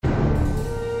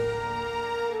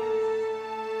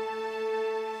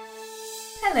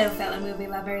Hello, fellow movie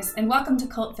lovers, and welcome to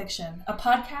Cult Fiction, a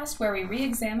podcast where we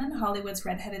re-examine Hollywood's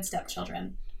redheaded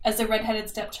stepchildren. As a redheaded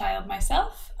stepchild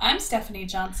myself, I'm Stephanie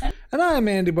Johnson. And I'm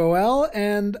Andy Boel,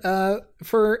 and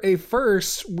for a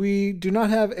first, we do not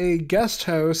have a guest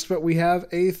host, but we have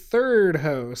a third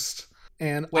host.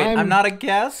 And Wait, I'm not a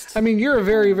guest? I mean, you're a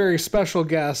very, very special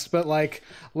guest, but like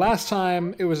last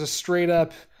time it was a straight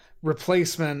up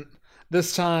replacement.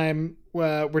 This time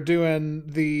we're doing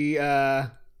the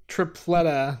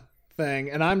tripletta thing,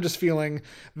 and I'm just feeling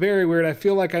very weird. I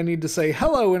feel like I need to say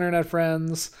hello, internet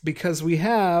friends, because we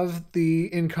have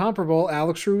the incomparable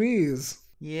Alex Ruiz.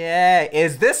 Yeah,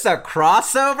 is this a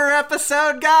crossover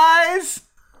episode, guys?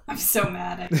 I'm so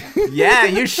mad at you. Yeah,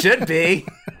 you should be.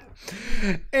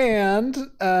 And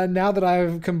now that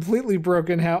I've completely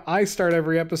broken how I start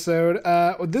every episode,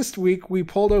 this week we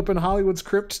pulled open Hollywood's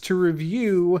crypt to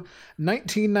review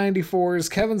 1994's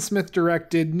Kevin Smith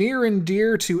directed, near and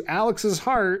dear to Alex's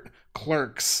heart,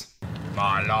 Clerks.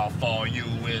 My love for you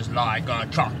is like a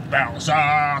truck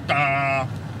berserker.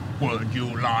 Would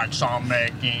you like some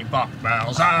making buck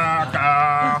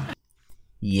berserker?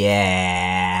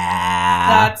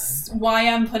 Yeah. That's why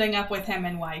I'm putting up with him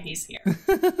and why he's here.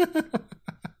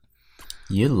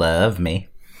 You love me.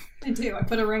 I do. I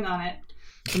put a ring on it.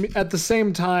 I mean, at the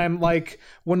same time, like,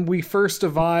 when we first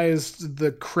devised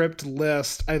the crypt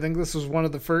list, I think this was one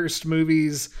of the first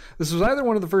movies. This was either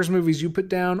one of the first movies you put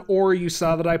down, or you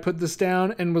saw that I put this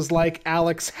down and was like,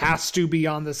 Alex has to be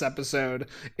on this episode.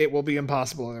 It will be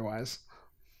impossible otherwise.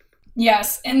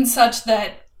 Yes, in such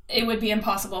that it would be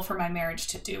impossible for my marriage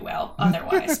to do well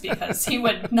otherwise, because he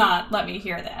would not let me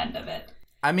hear the end of it.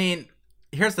 I mean,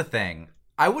 here's the thing.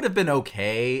 I would have been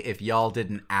okay if y'all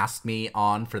didn't ask me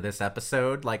on for this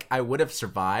episode. Like, I would have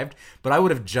survived, but I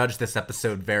would have judged this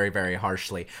episode very, very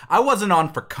harshly. I wasn't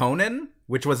on for Conan,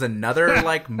 which was another,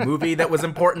 like, movie that was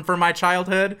important for my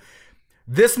childhood.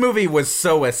 This movie was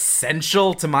so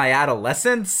essential to my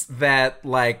adolescence that,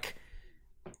 like,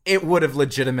 it would have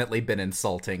legitimately been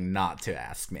insulting not to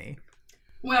ask me.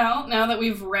 Well, now that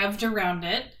we've revved around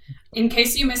it, in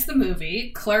case you missed the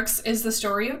movie, Clerks is the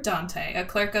story of Dante, a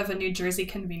clerk of a New Jersey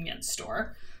convenience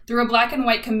store. Through a black and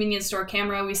white convenience store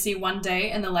camera, we see one day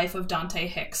in the life of Dante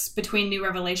Hicks, between new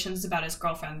revelations about his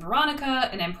girlfriend Veronica,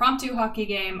 an impromptu hockey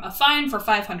game, a fine for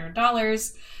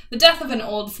 $500, the death of an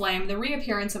old flame, the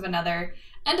reappearance of another,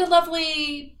 and a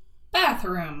lovely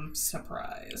bathroom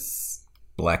surprise.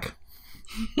 Black.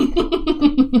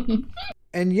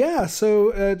 And yeah,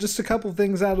 so just a couple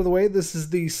things out of the way. This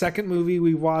is the second movie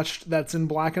we watched that's in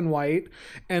black and white.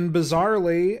 And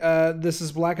bizarrely, this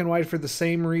is black and white for the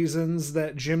same reasons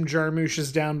that Jim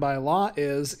Jarmusch's Down by Law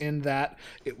is, in that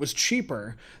it was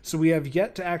cheaper. So we have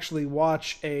yet to actually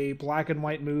watch a black and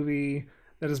white movie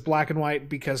that is black and white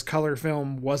because color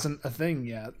film wasn't a thing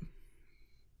yet.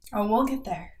 Oh, we'll get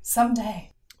there.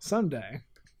 Someday. Someday.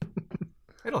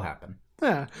 It'll happen.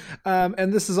 Yeah.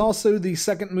 And this is also the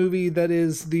second movie that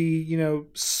is the,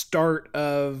 start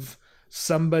of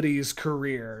somebody's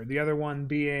career. The other one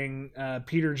being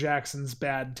Peter Jackson's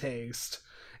Bad Taste.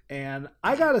 And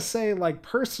I gotta say, like,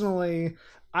 personally,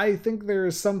 I think there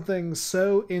is something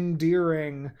so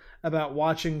endearing about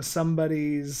watching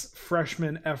somebody's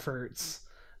freshman efforts.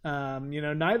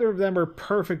 Neither of them are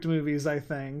perfect movies, I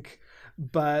think,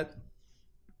 but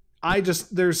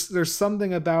there's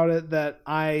something about it that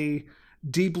I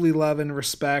deeply love and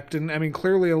respect. And I mean,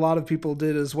 clearly a lot of people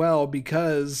did as well,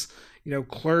 because,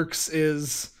 Clerks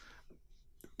is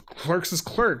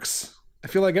Clerks. I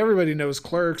feel like everybody knows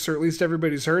Clerks, or at least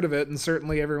everybody's heard of it. And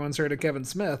certainly everyone's heard of Kevin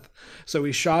Smith. So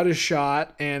he shot his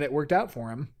shot and it worked out for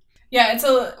him. Yeah, it's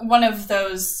one of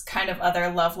those kind of other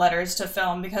love letters to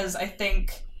film, because I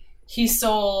think he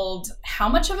sold how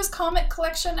much of his comic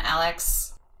collection, Alex?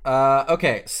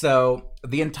 Okay, so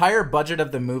the entire budget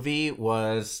of the movie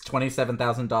was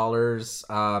 $27,000,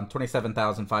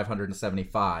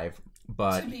 $27,575,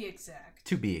 but to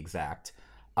be exact.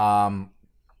 And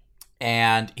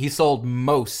he sold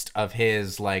most of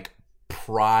his, like,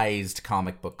 prized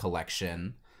comic book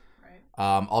collection. Right.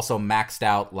 Also maxed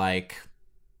out, like,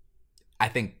 I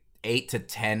think 8 to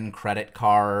 10 credit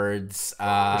cards.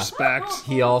 Respect.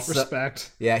 He also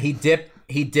Respect. Yeah, he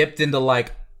dipped into,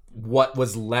 like, what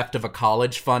was left of a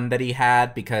college fund that he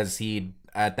had, because he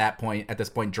at this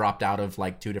point dropped out of,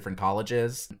 like, 2 different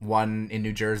colleges, one in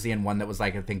New Jersey and one that was,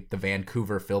 like, I think the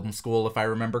Vancouver Film School, if I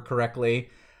remember correctly.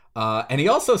 And he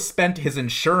also spent his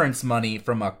insurance money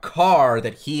from a car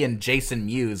that he and Jason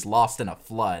Mewes lost in a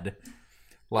flood.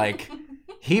 Like,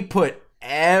 he put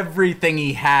everything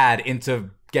he had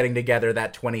into getting together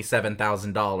that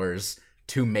 $27,000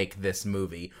 to make this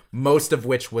movie, most of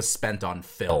which was spent on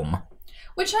film.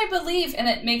 Which I believe, and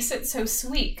it makes it so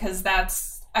sweet, because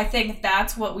I think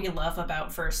that's what we love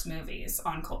about first movies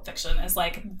on Cult Fiction, is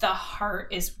like the heart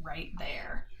is right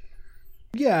there.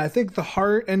 Yeah, I think the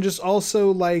heart, and just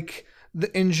also like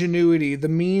the ingenuity, the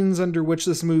means under which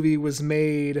this movie was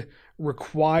made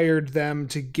required them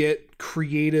to get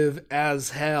creative as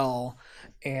hell.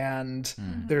 And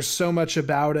there's so much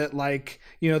about it, like,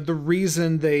 the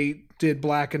reason they did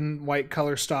black and white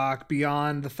color stock,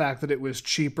 beyond the fact that it was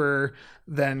cheaper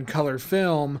than color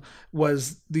film,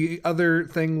 was the other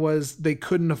thing was they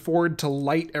couldn't afford to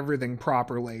light everything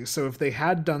properly. So if they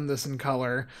had done this in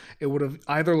color, it would have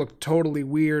either looked totally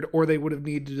weird, or they would have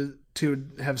needed to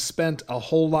have spent a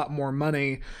whole lot more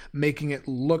money making it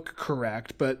look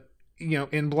correct. But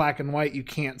in black and white, you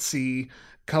can't see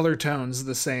color tones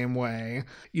the same way.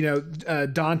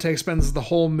 Dante spends the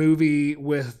whole movie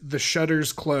with the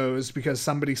shutters closed because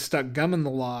somebody stuck gum in the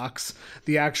locks.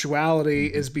 The actuality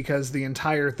is because the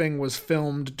entire thing was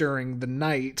filmed during the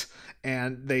night,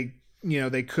 and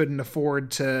they couldn't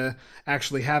afford to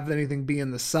actually have anything be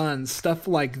in the sun. Stuff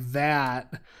like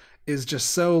that is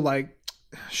just so like,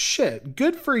 shit,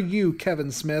 good for you,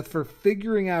 Kevin Smith, for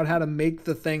figuring out how to make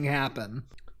the thing happen.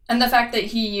 And the fact that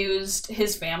he used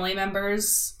his family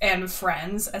members and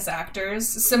friends as actors,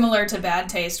 similar to Bad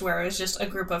Taste, where it was just a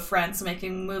group of friends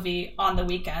making a movie on the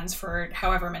weekends for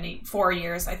however many, 4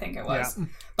 years, I think it was. Yeah.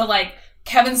 But like,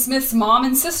 Kevin Smith's mom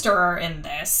and sister are in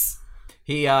this.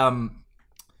 He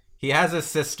has his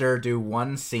sister do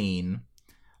one scene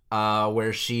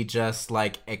where she just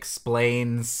like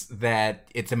explains that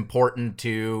it's important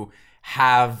to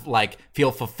have like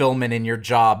feel fulfillment in your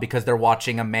job because they're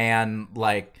watching a man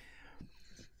like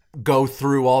go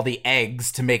through all the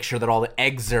eggs to make sure that all the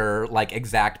eggs are like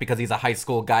exact, because he's a high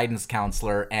school guidance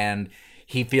counselor, and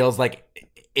he feels like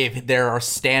if there are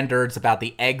standards about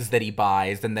the eggs that he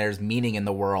buys, then there's meaning in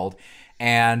the world.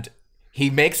 And he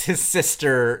makes his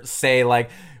sister say like,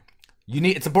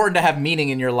 it's important to have meaning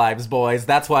in your lives, boys.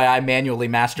 That's why I manually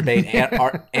masturbate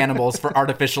animals for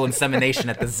artificial insemination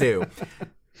at the zoo.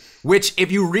 Which,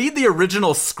 if you read the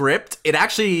original script, it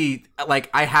actually,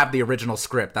 like, I have the original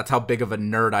script. That's how big of a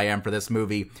nerd I am for this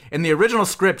movie. In the original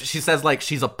script, she says, like,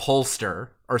 she's a pollster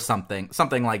or something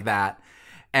like that.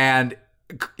 And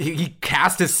he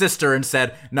cast his sister and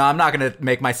said, no, I'm not going to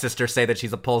make my sister say that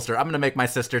she's a pollster. I'm going to make my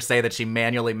sister say that she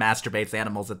manually masturbates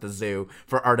animals at the zoo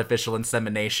for artificial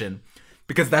insemination.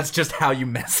 Because that's just how you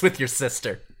mess with your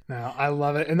sister. No, I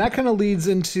love it. And that kind of leads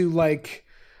into, like,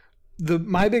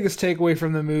 my biggest takeaway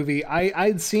from the movie.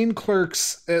 I'd seen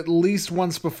Clerks at least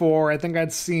once before. I think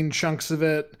I'd seen chunks of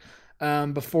it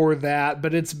before that,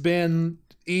 but it's been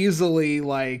easily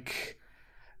like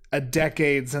a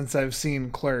decade since I've seen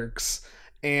Clerks.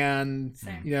 And,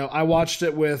 I watched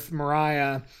it with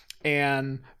Mariah,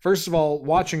 and first of all,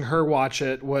 watching her watch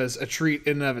it was a treat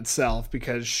in and of itself,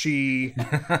 because she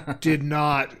did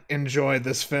not enjoy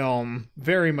this film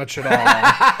very much at all.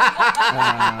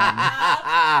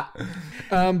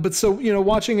 But so,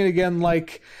 watching it again,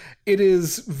 like, it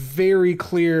is very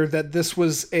clear that this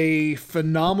was a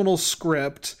phenomenal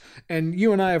script. And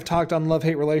you and I have talked on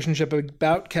Love-Hate Relationship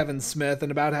about Kevin Smith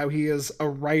and about how he is a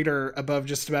writer above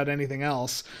just about anything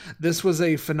else. This was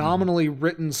a phenomenally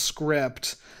written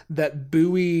script that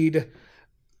buoyed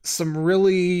some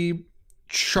really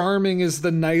charming is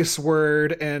the nice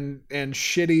word, and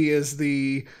shitty is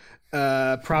the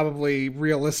probably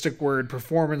realistic word,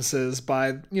 performances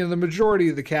by the majority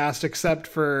of the cast, except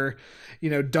for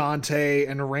Dante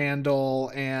and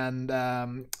Randall and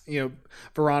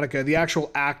Veronica, the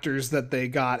actual actors that they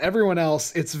got. Everyone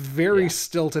else, it's very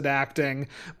stilted acting,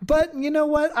 but you know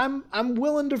what, I'm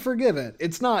willing to forgive it.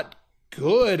 It's not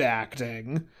good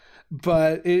acting,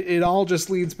 but it all just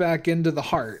leads back into the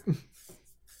heart.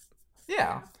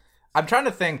 Yeah, I'm trying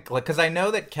to think, like, because I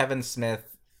know that Kevin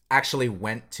Smith actually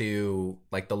went to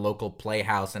like the local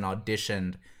playhouse and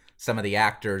auditioned some of the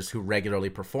actors who regularly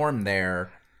perform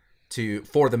there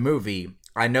for the movie.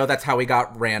 I know that's how we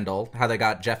got Randall, how they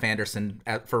got Jeff Anderson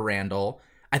for Randall.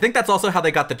 I think that's also how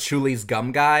they got the Chuli's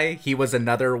gum guy. He was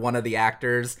another one of the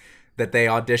actors that they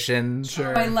auditioned.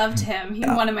 Sure. Oh, I loved him. He's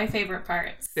one of my favorite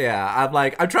parts. Yeah,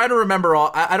 I'm trying to remember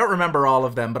I don't remember all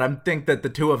of them, but I think that the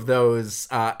two of those,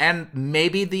 and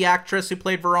maybe the actress who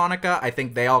played Veronica, I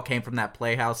think they all came from that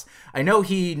playhouse. I know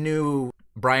he knew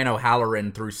Brian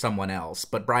O'Halloran through someone else,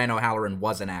 but Brian O'Halloran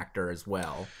was an actor as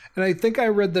well. And I think I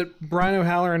read that Brian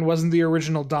O'Halloran wasn't the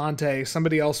original Dante.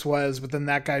 Somebody else was, but then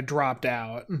that guy dropped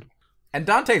out. And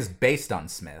Dante's based on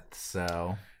Smith,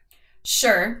 so...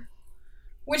 Sure.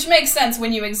 Which makes sense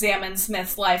when you examine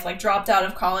Smith's life. Like, dropped out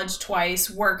of college twice,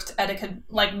 worked at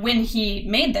when he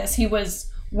made this, he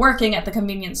was working at the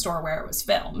convenience store where it was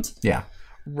filmed. Yeah.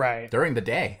 Right. During the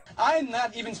day. I'm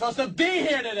not even supposed to be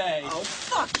here today. Oh,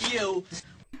 fuck you.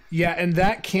 Yeah, and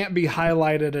that can't be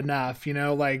highlighted enough. You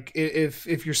know, like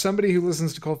if you're somebody who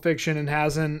listens to Cult Fiction and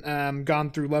hasn't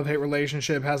gone through Love-Hate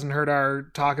Relationship, hasn't heard our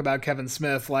talk about Kevin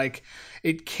Smith, like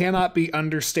it cannot be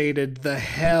understated the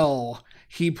hell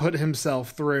he put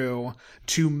himself through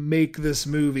to make this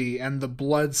movie and the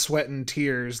blood, sweat, and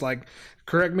tears. Like,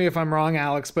 correct me if I'm wrong,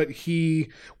 Alex, but he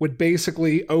would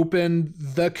basically open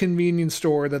the convenience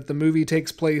store that the movie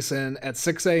takes place in at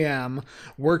 6 a.m.,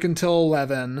 work until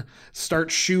 11,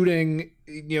 start shooting,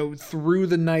 through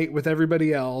the night with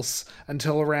everybody else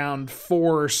until around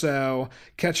 4 or so,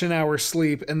 catch an hour's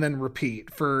sleep, and then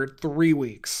repeat for 3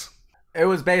 weeks. It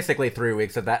was basically 3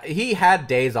 weeks of that. He had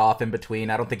days off in between.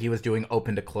 I don't think he was doing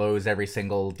open to close every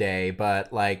single day,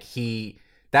 but like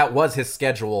that was his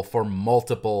schedule for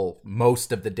most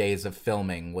of the days of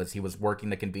filming. Was he was working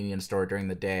the convenience store during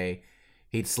the day,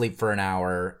 he'd sleep for an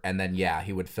hour, and then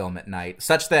he would film at night.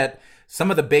 Such that some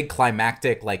of the big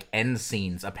climactic like end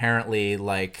scenes, apparently,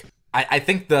 like I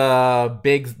think the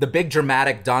big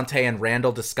dramatic Dante and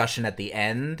Randall discussion at the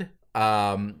end,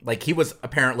 like he was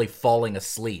apparently falling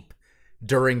asleep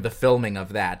during the filming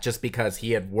of that, just because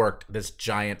he had worked this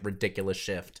giant ridiculous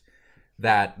shift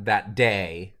that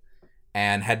day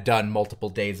and had done multiple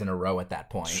days in a row at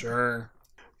that point. Sure.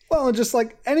 Well, and just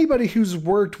like anybody who's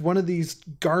worked one of these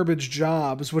garbage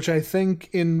jobs, which I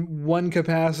think in one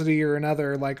capacity or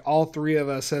another, like all three of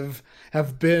us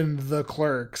have been the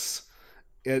clerks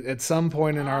at some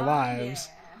point in our lives.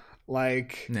 Yeah.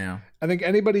 Like, yeah. I think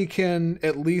anybody can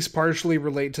at least partially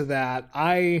relate to that.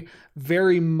 I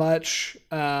very much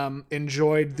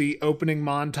enjoyed the opening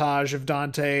montage of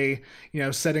Dante,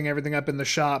 setting everything up in the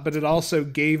shop, but it also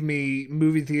gave me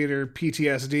movie theater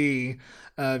PTSD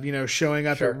of, showing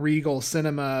up at Regal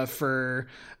Cinema for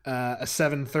a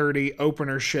 7:30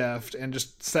 opener shift and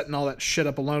just setting all that shit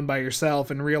up alone by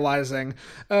yourself and realizing,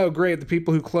 oh great, the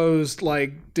people who closed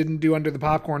like didn't do under the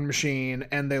popcorn machine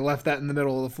and they left that in the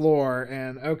middle of the floor,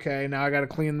 and okay, now I got to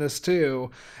clean this too,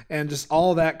 and just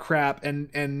all that crap,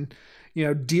 and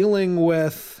dealing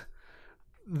with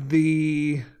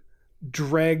the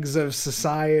dregs of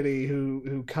society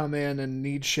who come in and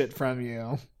need shit from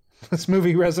you. This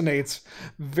movie resonates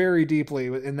very deeply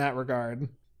in that regard.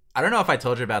 I don't know if I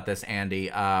told you about this,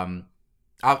 Andy.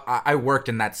 I worked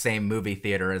in that same movie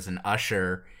theater as an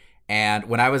usher, and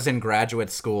when I was in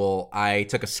graduate school, I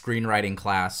took a screenwriting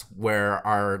class where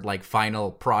our like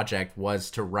final project was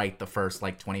to write the first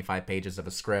like 25 pages of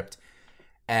a script,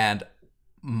 and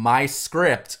my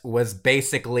script was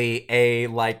basically a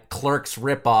like Clerks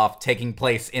ripoff taking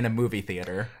place in a movie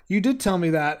theater. You did tell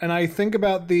me that, and I think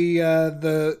about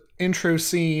the intro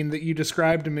scene that you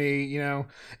described to me.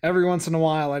 Every once in a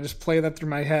while I just play that through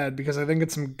my head because I think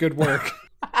it's some good work.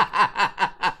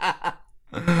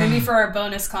 Maybe for our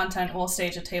bonus content we'll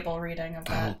stage a table reading of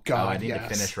that. Oh God, I need to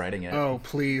finish writing it. Oh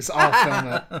please, I'll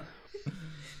film it.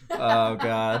 Oh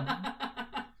God.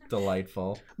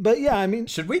 Delightful. But yeah, I mean,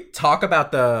 should we talk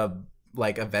about the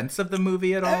like events of the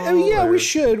movie at all? Yeah, we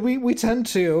should. We tend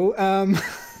to.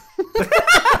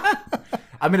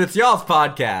 I mean, it's y'all's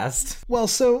podcast. Well,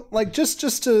 so like just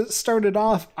to start it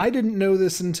off, I didn't know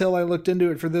this until I looked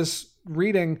into it for this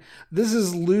reading. This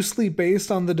is loosely based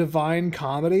on the Divine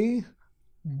Comedy.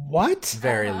 What?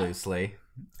 Very loosely.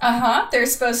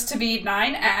 There's supposed to be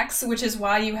 9 acts, which is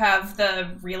why you have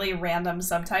the really random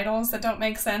subtitles that don't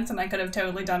make sense and I could have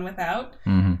totally done without.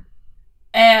 Mm-hmm.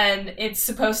 And it's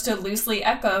supposed to loosely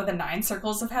echo the 9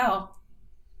 circles of hell.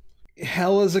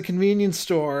 Hell is a convenience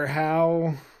store.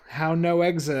 How no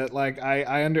exit? Like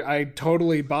I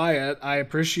totally buy it. I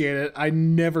appreciate it. I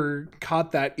never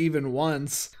caught that even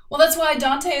once. Well, that's why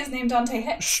Dante is named Dante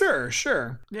Hicks.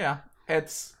 Sure. Yeah,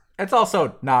 it's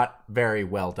also not very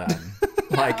well done.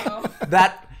 Like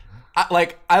that.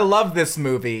 I love this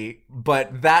movie,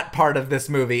 but that part of this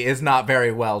movie is not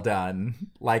very well done,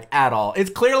 like at all. It's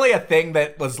clearly a thing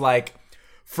that was like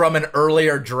from an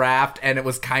earlier draft and it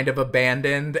was kind of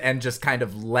abandoned and just kind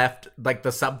of left, like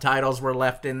the subtitles were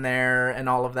left in there and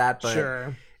all of that, but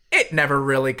sure. It never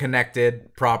really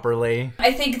connected properly.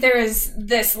 I think there is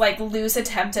this like loose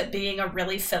attempt at being a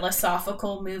really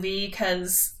philosophical movie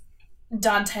because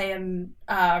Dante and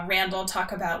Randall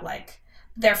talk about like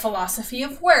their philosophy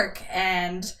of work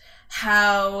and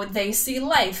how they see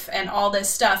life and all this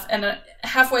stuff. And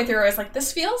halfway through I was like,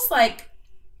 this feels like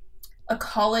a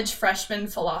college freshman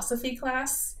philosophy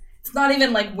class. It's not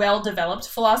even like well-developed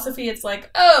philosophy. It's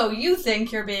like, oh, you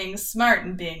think you're being smart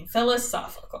and being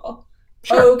philosophical.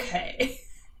 Sure. Okay.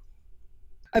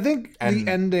 I think the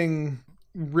ending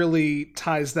really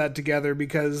ties that together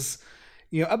because,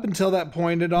 up until that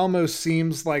point, it almost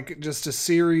seems like just a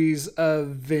series of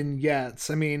vignettes.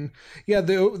 I mean, yeah,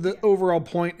 the overall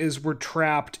point is we're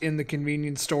trapped in the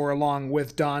convenience store along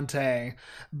with Dante,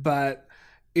 but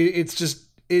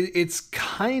it's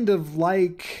kind of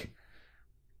like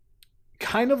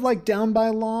Down by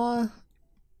Law,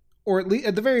 or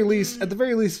at the very least,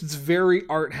 it's very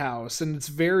art house, and it's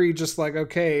very just like,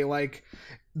 okay, like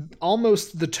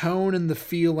almost the tone and the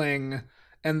feeling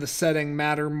and the setting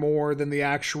matter more than the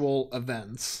actual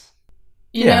events.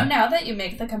 You know, now that you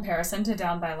make the comparison to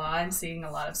Down by Law, I'm seeing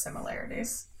a lot of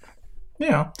similarities.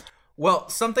 Yeah. Well,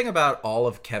 something about all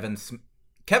of Kevin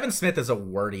Smith is a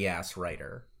wordy ass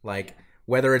writer. Like,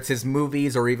 whether it's his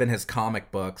movies or even his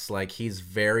comic books, like he's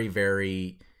very,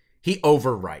 very, he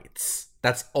overwrites.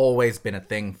 That's always been a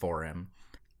thing for him.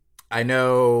 I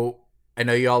know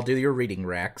you all do your reading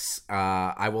recs.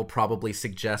 I will probably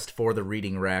suggest for the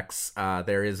reading recs,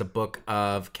 there is a book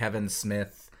of Kevin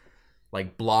Smith,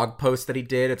 like, blog post that he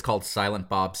did. It's called Silent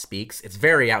Bob Speaks. It's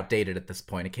very outdated at this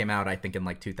point. It came out, I think, in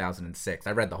like 2006.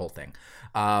 I read the whole thing.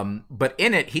 But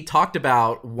in it, he talked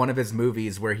about one of his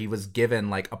movies where he was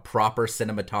given like a proper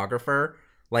cinematographer,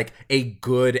 like a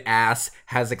good ass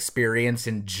has experience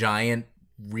in giant,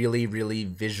 really, really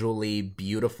visually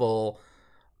beautiful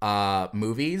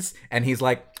movies, and he's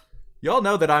like, y'all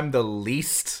know that I'm the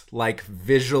least like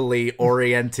visually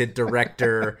oriented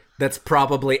director that's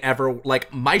probably ever,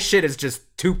 like, my shit is just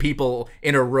two people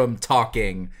in a room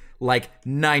talking like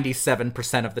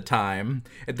 97% of the time,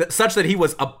 such that he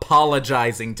was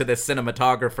apologizing to this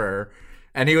cinematographer,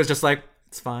 and he was just like,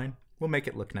 it's fine, we'll make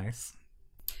it look nice.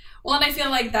 Well, and I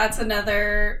feel like that's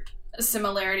another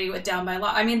similarity with Down by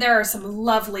Law. I mean, there are some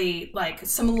lovely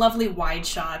wide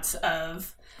shots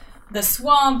of the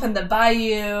swamp and the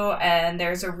bayou, and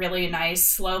there's a really nice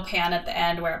slow pan at the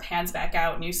end where it pans back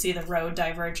out and you see the road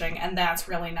diverging, and that's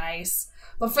really nice.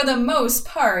 But for the most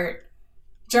part,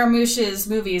 Jarmusch's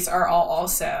movies are all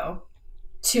also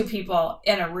two people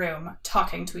in a room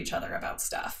talking to each other about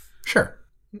stuff. Sure.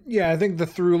 Yeah, I think the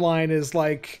through line is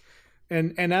like,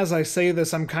 and as I say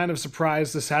this, I'm kind of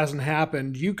surprised this hasn't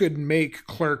happened. You could make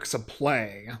Clerks a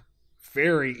play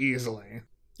very easily.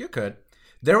 You could.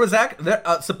 There was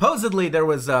supposedly there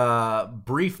was a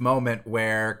brief moment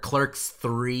where Clerks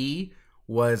 3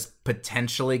 was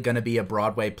potentially going to be a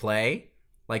Broadway play.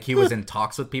 Like, he was in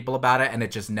talks with people about it, and it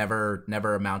just never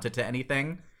amounted to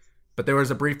anything. But there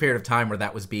was a brief period of time where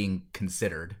that was being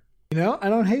considered. I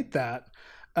don't hate that.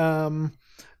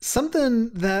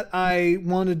 Something that I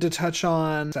wanted to touch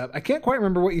on, I can't quite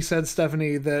remember what you said,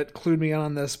 Stephanie, that clued me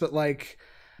on this, but like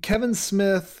Kevin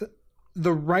Smith,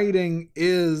 the writing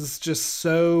is just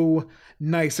so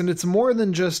nice, and it's more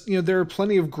than just, there are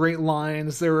plenty of great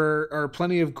lines, there are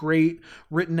plenty of great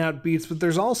written out beats, but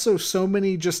there's also so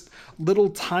many just little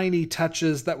tiny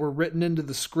touches that were written into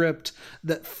the script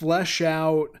that flesh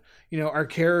out our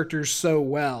characters so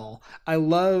well. I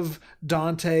love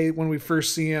Dante. When we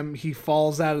first see him, he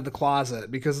falls out of the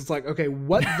closet because it's like, okay,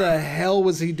 what the hell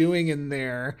was he doing in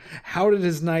there? How did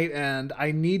his night end?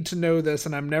 I need to know this,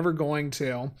 and I'm never going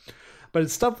to. But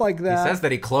it's stuff like that. He says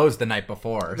that he closed the night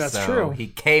before. That's true. He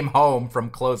came home from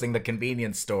closing the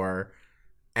convenience store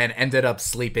and ended up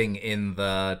sleeping in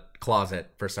the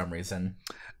closet for some reason.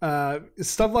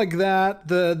 Stuff like that.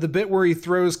 The bit where he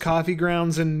throws coffee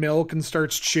grounds in milk and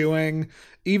starts chewing.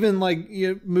 Even like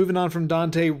moving on from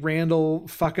Dante, Randall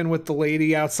fucking with the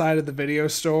lady outside of the video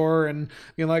store and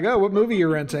being like, oh, what movie you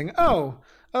renting? Oh,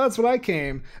 that's what I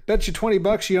came. Bet you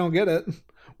 $20 you don't get it.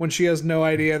 When she has no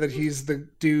idea that he's the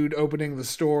dude opening the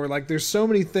store. Like, there's so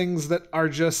many things that are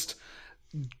just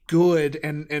good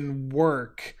and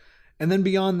work. And then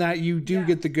beyond that, you do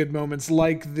get the good moments,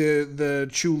 like the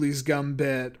Chuli's gum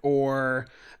bit, or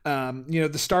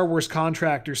the Star Wars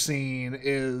contractor scene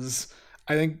is,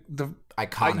 I think, the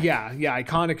iconic.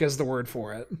 Iconic is the word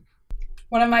for it.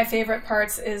 One of my favorite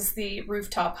parts is the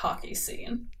rooftop hockey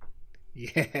scene.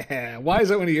 Yeah. Why is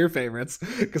that one of your favorites?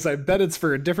 Because I bet it's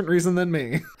for a different reason than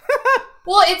me.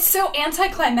 Well, it's so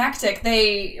anticlimactic.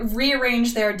 They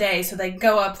rearrange their day, so they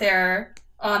go up there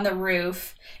on the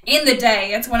roof in the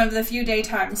day. It's one of the few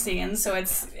daytime scenes, so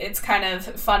it's kind of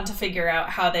fun to figure out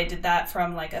how they did that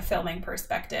from like a filming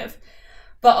perspective.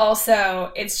 But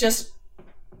also, it's just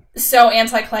so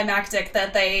anticlimactic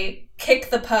that they kick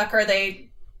the puck, or they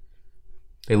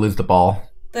lose the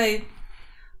ball.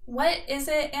 What is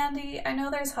it, Andy? I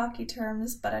know there's hockey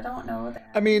terms, but I don't know that.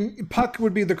 I mean, puck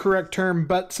would be the correct term,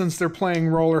 but since they're playing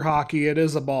roller hockey, it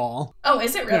is a ball. Oh,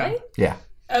 is it really? Yeah.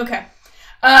 Okay.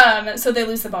 So they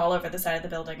lose the ball over the side of the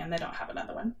building and they don't have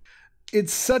another one.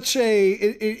 It's such a,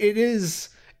 it is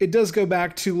it does go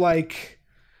back to like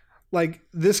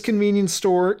this convenience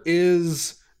store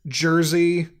is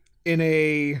Jersey in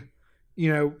a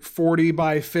 40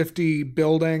 by 50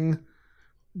 building.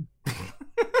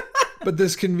 But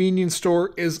this convenience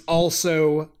store is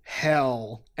also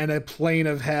hell and a plane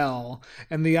of hell.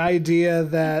 And the idea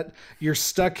that you're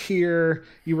stuck here,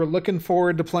 you were looking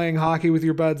forward to playing hockey with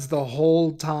your buds the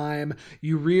whole time,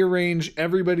 you rearrange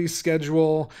everybody's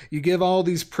schedule, you give all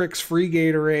these pricks free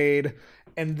Gatorade,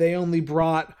 and they only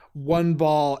brought one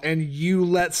ball, and you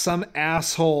let some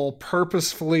asshole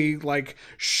purposefully like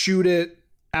shoot it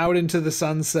out into the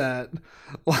sunset.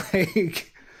 Like,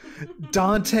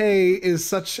 Dante is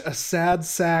such a sad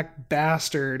sack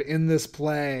bastard in this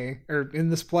movie.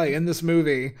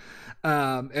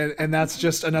 And that's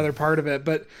just another part of it.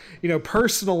 But,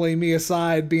 personally, me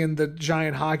aside, being the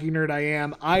giant hockey nerd I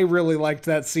am, I really liked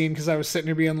that scene because I was sitting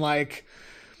here being like,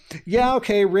 yeah,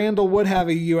 okay, Randall would have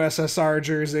a USSR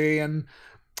jersey, and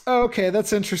okay,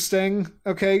 that's interesting.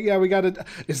 Okay, yeah, we got it.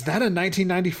 Is that a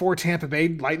 1994 Tampa Bay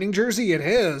Lightning jersey? It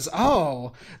is.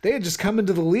 Oh, they had just come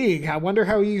into the league. I wonder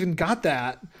how he even got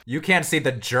that. You can't see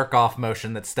the jerk off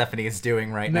motion that Stephanie is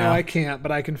doing right now. No, I can't,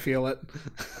 but I can feel it.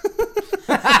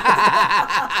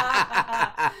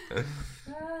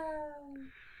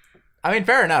 I mean,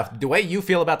 fair enough. The way you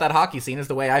feel about that hockey scene is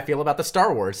the way I feel about the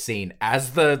Star Wars scene.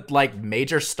 As the,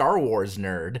 major Star Wars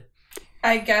nerd.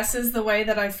 I guess is the way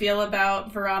that I feel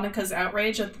about Veronica's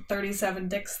outrage at the 37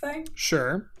 Dicks thing.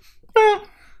 Sure.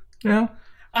 Yeah.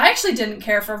 I actually didn't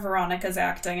care for Veronica's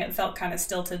acting. It felt kind of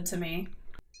stilted to me.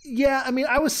 Yeah, I mean,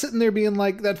 I was sitting there being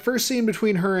like, that first scene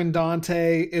between her and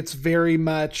Dante, it's very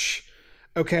much,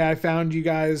 okay, I found you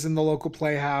guys in the local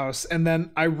playhouse. And then,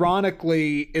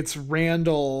 ironically, it's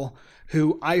Randall,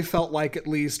 who I felt like, at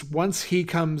least once he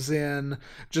comes in,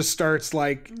 just starts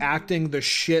acting the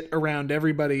shit around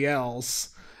everybody else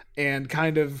and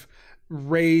kind of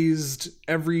raised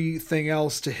everything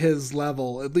else to his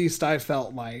level. At least I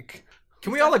felt like.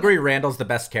 Can we all agree Randall's the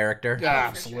best character? Yeah,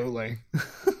 absolutely.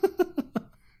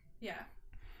 Yeah.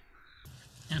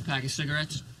 And a pack of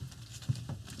cigarettes.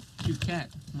 Cute cat.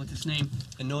 What's its name?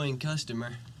 Annoying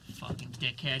customer. Fucking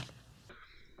dickhead.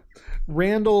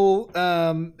 Randall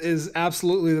is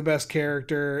absolutely the best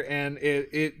character, and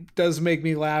it does make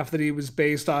me laugh that he was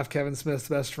based off Kevin Smith's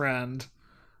best friend.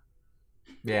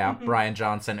 Yeah, Brian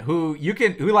Johnson, who he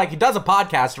does a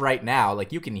podcast right now.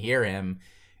 You can hear him,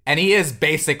 and he is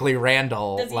basically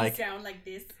Randall. Does he sound like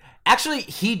this? Actually,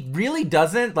 he really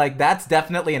doesn't. That's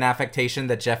definitely an affectation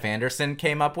that Jeff Anderson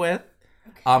came up with.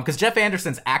 Okay. Because Jeff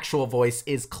Anderson's actual voice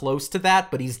is close to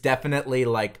that, but he's definitely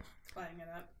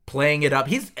playing it up.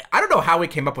 I don't know how he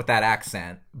came up with that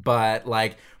accent, but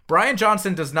Brian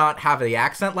Johnson does not have the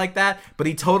accent like that, but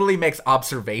he totally makes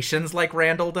observations like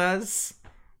Randall does.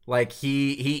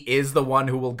 He is the one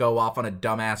who will go off on a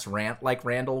dumbass rant like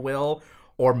Randall will,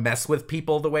 or mess with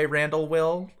people the way Randall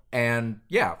will. And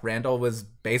yeah, Randall was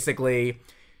basically,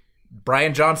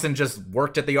 Brian Johnson just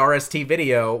worked at the RST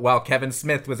video while Kevin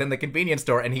Smith was in the convenience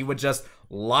store, and he would just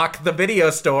lock the video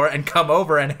store and come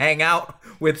over and hang out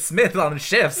with Smith on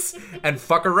shifts and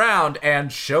fuck around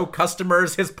and show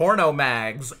customers his porno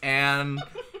mags and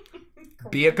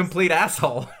be a complete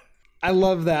asshole. I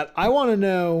love that. I want to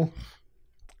know,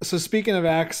 so speaking of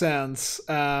accents,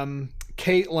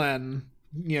 Caitlin,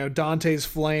 Dante's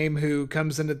flame, who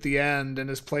comes in at the end and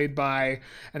is played by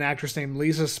an actress named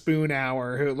Lisa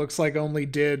Spoonhour, who it looks like only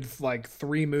did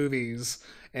 3 movies,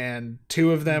 and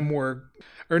 2 of them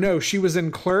she was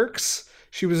in Clerks,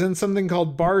 she was in something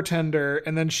called Bartender,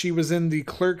 and then she was in the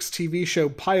Clerks TV show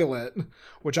pilot,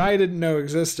 which I didn't know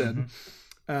existed.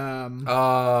 Mm-hmm.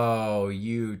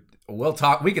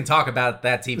 We can talk about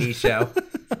that TV show.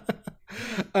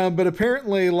 But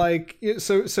apparently,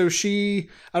 so she,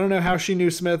 I don't know how she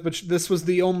knew Smith, but this was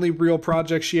the only real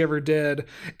project she ever did.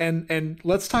 And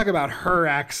let's talk about her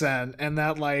accent and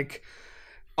that,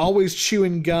 always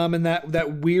chewing gum and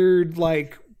that weird,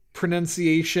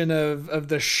 pronunciation of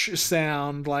the sh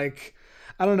sound. I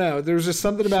don't know. There was just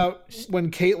something about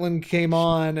when Caitlin came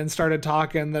on and started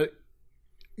talking that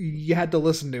you had to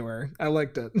listen to her. I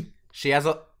liked it. She has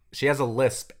a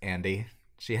lisp, Andy.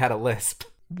 She had a lisp.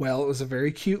 Well, it was a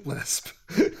very cute lisp.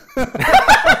 I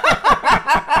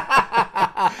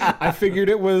figured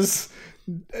it was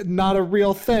not a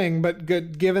real thing, but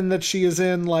given that she is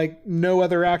in no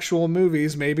other actual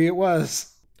movies, maybe it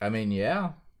was. I mean,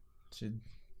 yeah.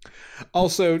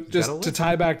 Also, just to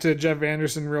tie back to Jeff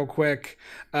Anderson real quick,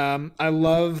 I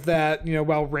love that,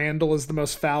 while Randall is the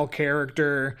most foul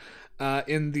character,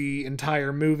 in the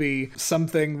entire movie.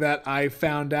 Something that I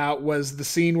found out was the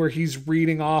scene where he's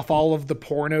reading off all of the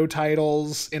porno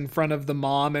titles in front of the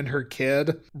mom and her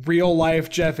kid. Real life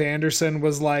Jeff Anderson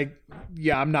was like,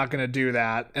 yeah, I'm not going to do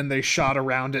that. And they shot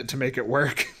around it to make it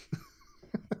work.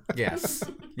 Yes.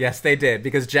 Yes, they did,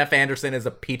 because Jeff Anderson is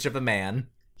a peach of a man.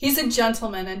 He's a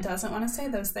gentleman and doesn't want to say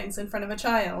those things in front of a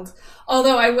child.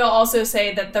 Although I will also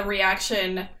say that the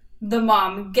reaction the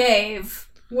mom gave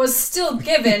was still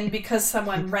given because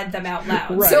someone read them out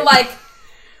loud. Right. So, like,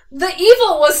 the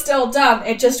evil was still done.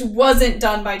 It just wasn't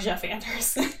done by Jeff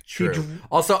Anderson. True.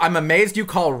 Also, I'm amazed you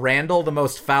call Randall the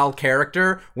most foul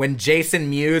character when Jason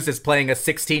Mewes is playing a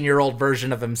 16-year-old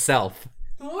version of himself.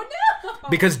 Oh, no!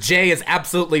 Because Jay is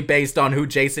absolutely based on who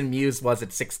Jason Mewes was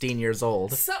at 16 years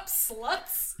old. Sup,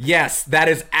 sluts? Yes, that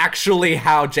is actually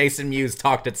how Jason Mewes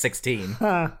talked at 16.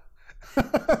 Yeah,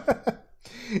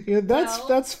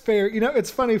 that's fair. You know, it's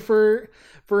funny for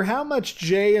how much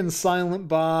Jay and Silent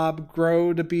Bob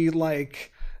grow to be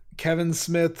like Kevin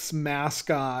Smith's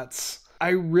mascots. I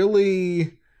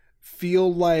really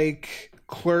feel like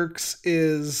Clerks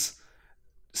is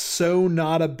so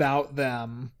not about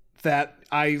them that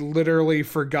I literally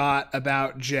forgot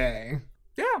about Jay.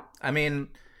 Yeah, I mean,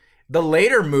 the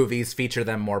later movies feature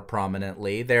them more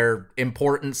prominently. They're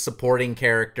important supporting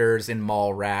characters in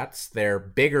Mallrats. They're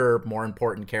bigger, more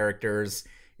important characters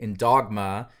in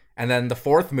Dogma. And then the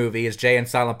fourth movie is Jay and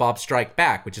Silent Bob Strike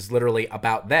Back, which is literally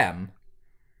about them.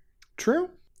 True.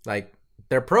 Like,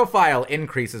 their profile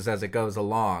increases as it goes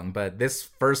along, but this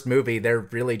first movie, they're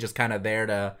really just kind of there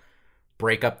to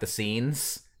break up the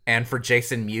scenes and for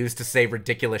Jason Mewes to say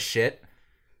ridiculous shit.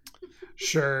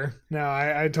 Sure. No,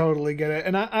 I totally get it.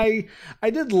 And I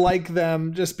did like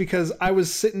them just because I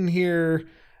was sitting here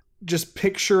just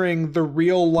picturing the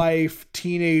real life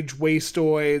teenage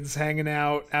wastoids hanging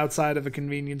out outside of a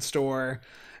convenience store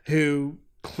who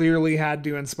clearly had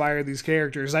to inspire these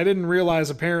characters. I didn't realize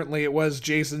apparently it was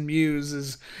Jason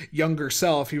Mewes' younger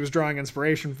self he was drawing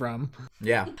inspiration from.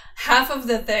 Yeah. Half of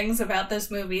the things about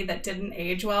this movie that didn't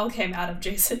age well came out of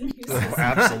Jason Mewes. Oh,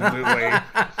 absolutely.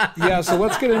 Yeah, so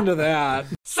let's get into that.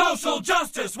 Social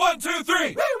justice, 1, 2,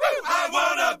 3. I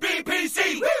wanna be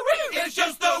PC. It's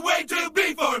just the way to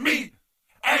be for me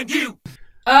and you.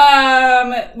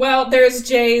 Well, there's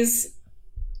Jay's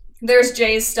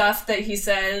stuff that he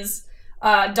says.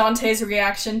 Dante's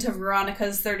reaction to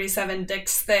Veronica's 37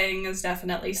 dicks thing is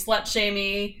definitely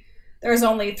slut-shamey. There's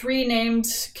only 3 named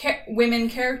women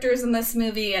characters in this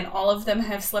movie, and all of them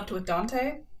have slept with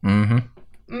Dante.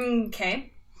 Mm-hmm.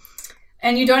 Okay.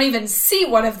 And you don't even see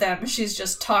one of them. She's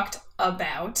just talked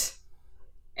about.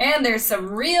 And there's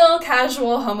some real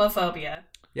casual homophobia.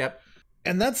 Yep.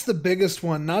 And that's the biggest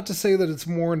one. Not to say that it's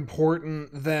more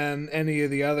important than any of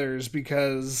the others,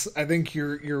 because I think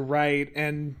you're right.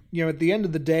 And, you know, at the end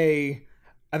of the day,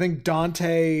 I think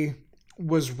Dante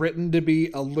was written to be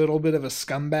a little bit of a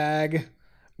scumbag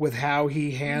with how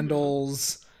he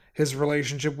handles his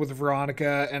relationship with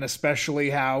Veronica, and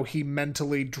especially how he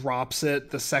mentally drops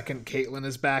it the second Caitlin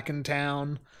is back in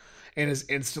town and is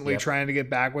instantly trying to get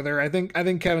back with her. I think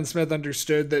Kevin Smith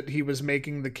understood that he was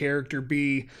making the character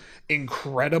be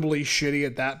incredibly shitty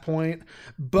at that point.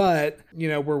 But, you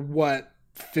know, we're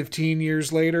 15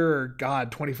 years later, or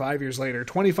 25 years later.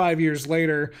 25 years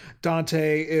later,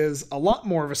 Dante is a lot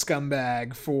more of a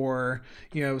scumbag for,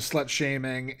 you know, slut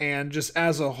shaming. And just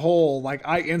as a whole, like,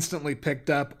 I instantly picked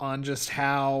up on just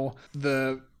how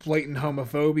the blatant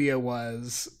homophobia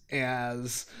was,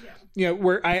 as you know,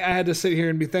 where I had to sit here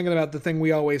and be thinking about the thing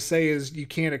we always say is you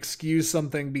can't excuse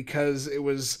something because it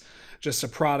was just a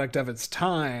product of its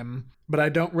time. But I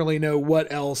don't really know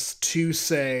what else to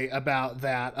say about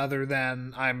that other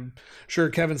than I'm sure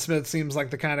Kevin Smith seems like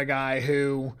the kind of guy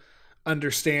who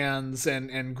understands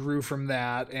and grew from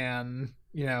that. And,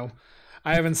 you know,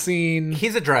 I haven't seen...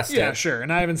 He's addressed it. Yeah, sure.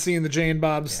 And I haven't seen the Jay and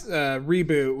Bob's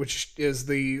reboot, which is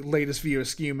the latest View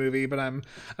Askew movie, but I'm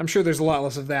sure there's a lot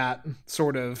less of that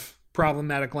sort of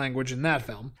problematic language in that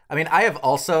film. I mean, I have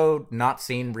also not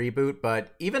seen Reboot,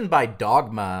 but even by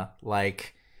Dogma,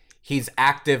 like, he's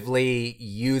actively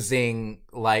using,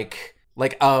 like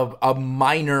a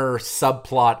minor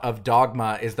subplot of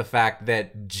Dogma is the fact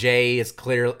that Jay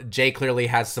clearly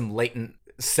has some latent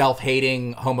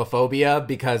self-hating homophobia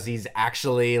because he's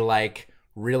actually, like,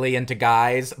 really into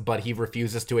guys, but he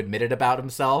refuses to admit it about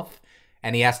himself,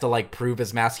 and he has to, like, prove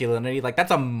his masculinity. Like, that's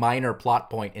a minor plot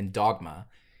point in Dogma.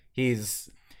 He's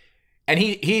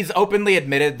openly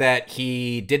admitted that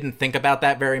he didn't think about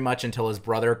that very much until his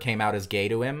brother came out as gay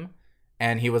to him,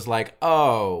 and he was like,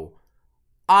 "Oh,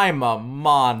 I'm a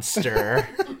monster."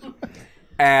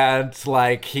 And,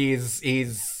 like,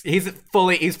 he's he's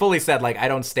fully said, like, I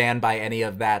don't stand by any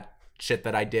of that shit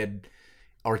that I did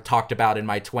or talked about in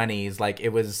my 20s. Like, it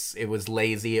was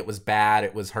lazy, it was bad,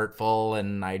 it was hurtful,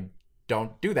 and I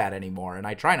don't do that anymore, and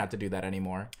I try not to do that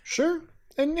anymore. Sure.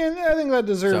 And I think that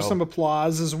deserves some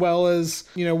applause, as well as,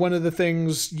 one of the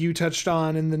things you touched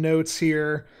on in the notes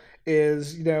here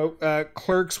is,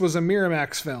 Clerks was a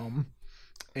Miramax film.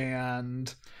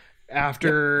 And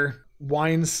after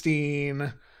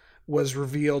Weinstein was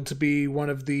revealed to be one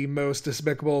of the most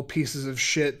despicable pieces of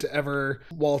shit to ever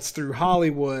waltz through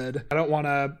Hollywood, I don't want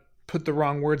to put the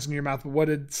wrong words in your mouth, but what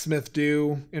did Smith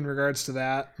do in regards to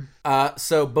that?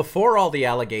 So before all the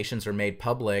allegations were made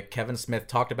public, Kevin Smith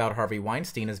talked about Harvey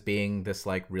Weinstein as being this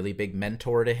like really big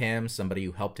mentor to him, somebody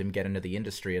who helped him get into the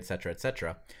industry, etc.,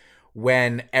 etc.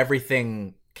 When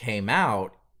everything came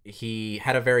out, he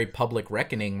had a very public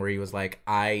reckoning where he was like,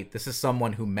 this is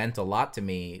someone who meant a lot to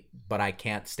me, but I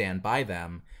can't stand by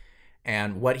them.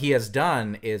 And what he has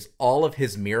done is all of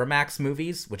his Miramax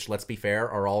movies, which, let's be fair,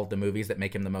 are all of the movies that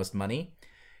make him the most money,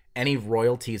 any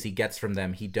royalties he gets from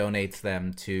them, he donates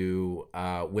them to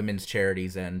women's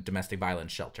charities and domestic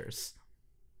violence shelters.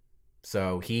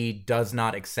 So he does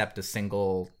not accept a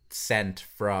single cent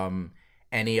from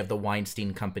any of the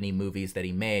Weinstein Company movies that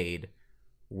he made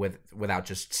without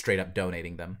just straight up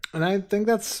donating them. And I think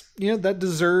that's, that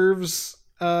deserves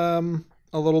a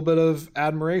little bit of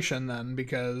admiration then,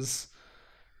 because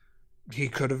he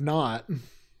could have not.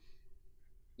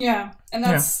 Yeah, and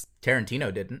that's...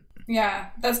 Tarantino didn't. Yeah,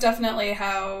 that's definitely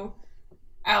how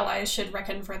allies should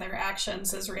reckon for their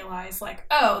actions, is realize, like,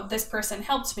 oh, this person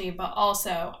helped me, but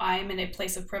also I'm in a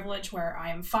place of privilege where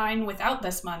I am fine without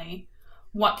this money.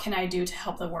 What can I do to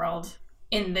help the world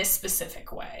in this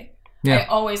specific way? Yeah. I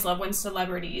always love when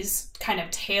celebrities kind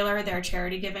of tailor their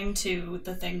charity giving to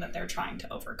the thing that they're trying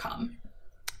to overcome.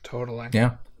 Totally.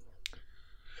 Yeah.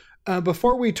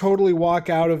 Before we totally walk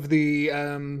out of the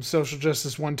social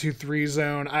justice 1, 2, 3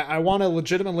 zone, I want to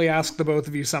legitimately ask the both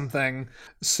of you something.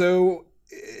 So,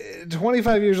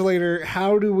 25 years later,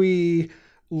 how do we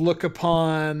look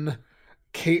upon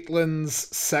Caitlyn's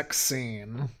sex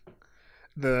scene?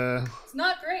 It's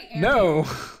not great, Andy.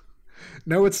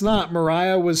 No, it's not.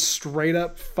 Mariah was straight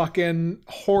up fucking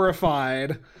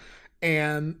horrified.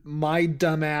 And my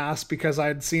dumbass, because I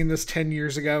had seen this 10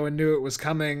 years ago and knew it was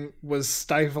coming, was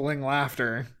stifling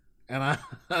laughter. And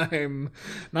I'm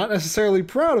not necessarily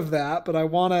proud of that, but I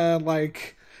want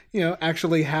to,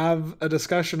 actually have a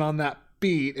discussion on that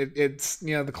beat. It's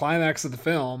the climax of the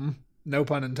film. No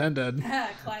pun intended.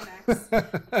 Climax.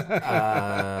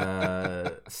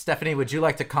 Stephanie, would you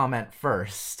like to comment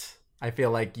first? I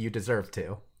feel like you deserve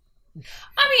to.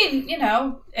 I mean,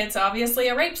 it's obviously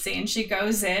a rape scene. She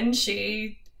goes in,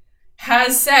 she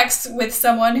has sex with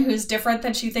someone who's different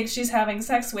than she thinks she's having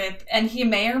sex with, and he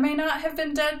may or may not have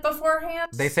been dead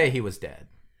beforehand. They say he was dead.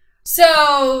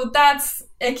 So that's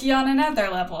icky on another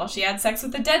level. She had sex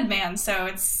with a dead man, so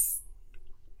it's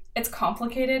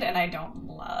complicated, and I don't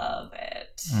love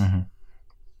it. Mm-hmm.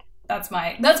 That's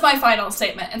my final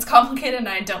statement. It's complicated, and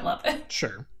I don't love it.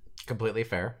 Sure. Completely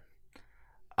fair.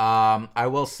 I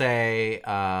will say,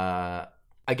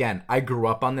 again, I grew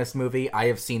up on this movie. I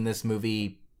have seen this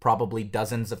movie probably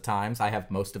dozens of times. I have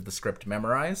most of the script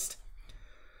memorized.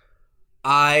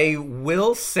 I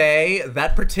will say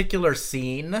that particular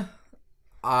scene,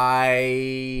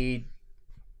 I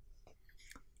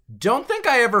don't think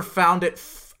I ever found it...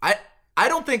 I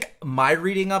don't think my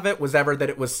reading of it was ever that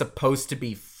it was supposed to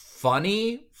be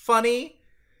funny.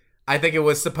 I think it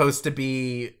was supposed to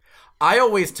be... I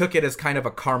always took it as kind of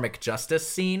a karmic justice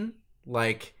scene.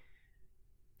 Like,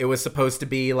 it was supposed to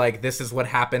be like, this is what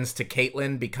happens to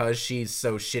Caitlyn because she's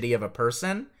so shitty of a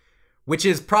person, which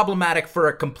is problematic for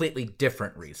a completely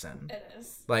different reason. It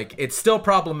is. Like, it's still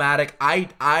problematic.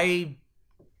 I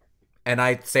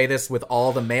say this with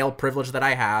all the male privilege that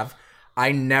I have,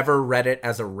 I never read it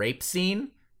as a rape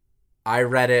scene. I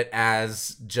read it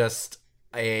as just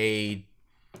a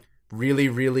really,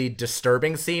 really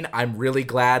disturbing scene. I'm really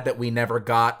glad that we never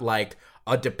got, like,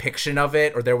 a depiction of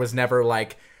it, or there was never,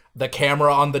 like, the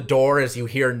camera on the door as you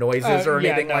hear noises or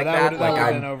anything like that. Like,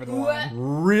 I'm over the line.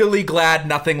 Really glad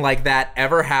nothing like that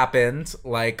ever happened.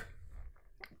 Like,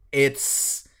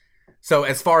 it's... So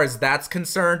as far as that's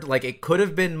concerned, like, it could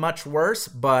have been much worse,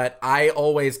 but I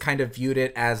always kind of viewed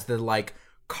it as the, like,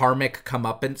 karmic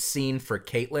comeuppance scene for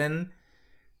Caitlyn,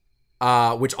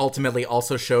 which ultimately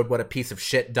also showed what a piece of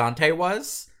shit Dante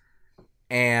was.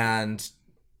 And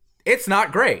it's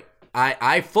not great.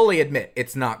 I fully admit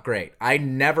it's not great. I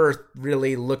never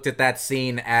really looked at that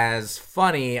scene as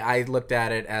funny. I looked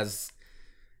at it as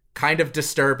kind of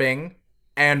disturbing.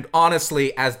 And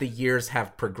honestly, as the years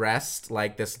have progressed,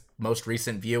 like this most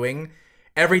recent viewing,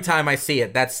 every time I see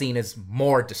it, that scene is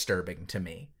more disturbing to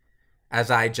me. As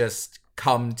I just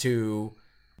come to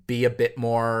be a bit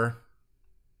more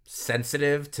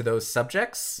sensitive to those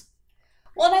subjects.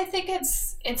 Well, and I think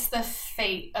it's the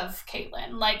fate of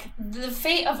Caitlin. Like, the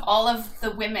fate of all of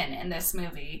the women in this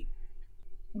movie.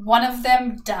 One of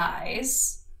them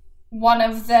dies. One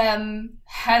of them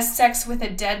has sex with a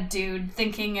dead dude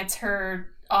thinking it's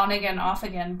her on-again,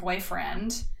 off-again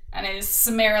boyfriend and is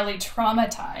summarily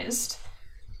traumatized.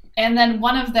 And then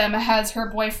one of them has her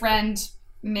boyfriend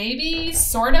maybe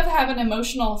sort of have an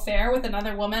emotional affair with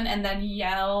another woman and then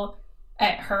yell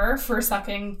at her for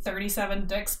sucking 37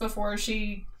 dicks before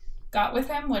she got with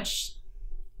him, which,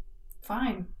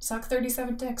 fine. Suck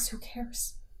 37 dicks, who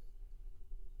cares?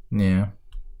 Yeah.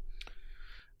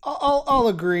 I'll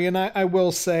agree, and I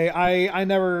will say I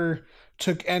never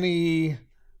took any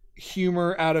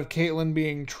humor out of Caitlin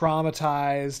being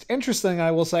traumatized. Interesting,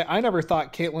 I will say I never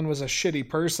thought Caitlin was a shitty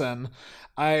person.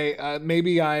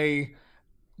 Maybe I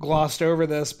glossed over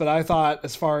this, but I thought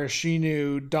as far as she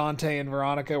knew, Dante and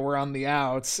Veronica were on the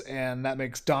outs, and that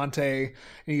makes Dante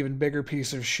an even bigger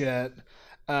piece of shit.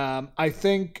 I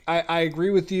think I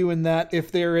agree with you in that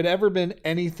if there had ever been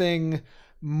anything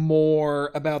more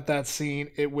about that scene,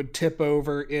 it would tip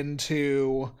over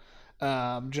into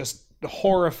just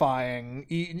horrifying,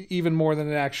 even more than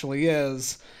it actually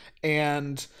is.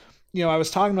 And you know, I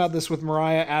was talking about this with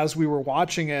Mariah as we were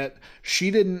watching it. She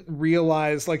didn't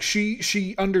realize, like,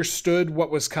 she understood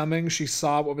what was coming. She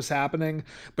saw what was happening,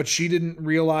 but she didn't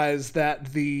realize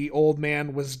that the old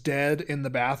man was dead in the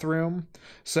bathroom.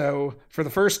 So for the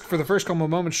first couple of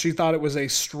moments, she thought it was a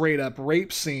straight up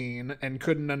rape scene and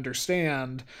couldn't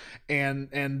understand. And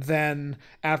then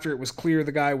after it was clear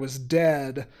the guy was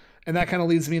dead, and that kind of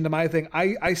leads me into my thing.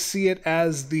 I see it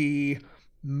as the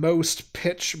most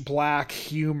pitch black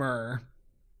humor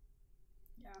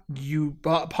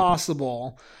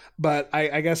possible, but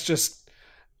I guess just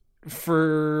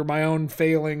for my own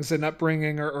failings and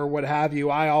upbringing or what have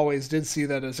you, I always did see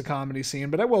that as a comedy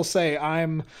scene. But I will say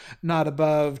I'm not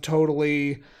above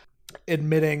totally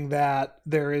admitting that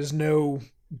there is no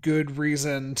good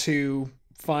reason to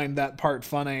find that part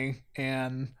funny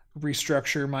and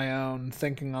restructure my own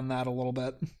thinking on that a little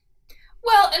bit.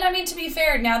 Well, and I mean, to be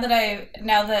fair, now that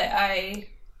I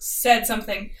said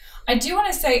something, I do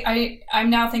want to say I'm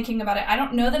now thinking about it. I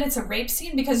don't know that it's a rape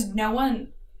scene because no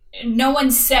one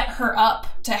set her up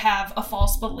to have a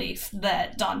false belief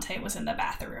that Dante was in the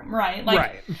bathroom, right? Like,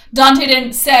 right. Dante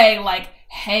didn't say, like,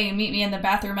 hey, meet me in the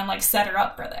bathroom and, like, set her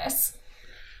up for this.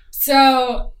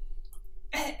 So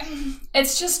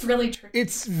it's just really tricky.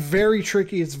 It's very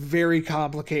tricky. It's very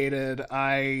complicated.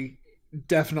 I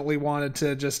definitely wanted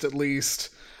to just at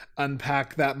least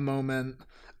unpack that moment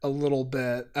a little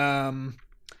bit. And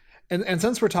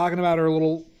since we're talking about her a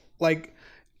little, like,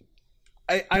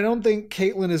 I don't think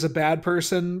Caitlin is a bad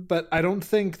person, but I don't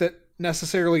think that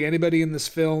necessarily anybody in this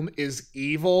film is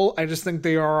evil. I just think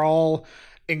they are all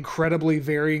incredibly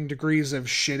varying degrees of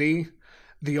shitty.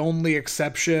 The only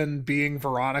exception being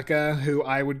Veronica, who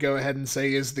I would go ahead and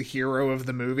say is the hero of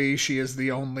the movie. She is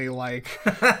the only, like,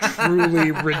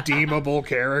 truly redeemable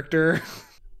character.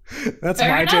 That's fair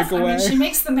my enough. takeaway. I mean, she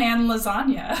makes the man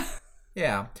lasagna.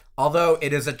 Yeah. Although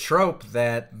it is a trope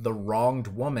that the wronged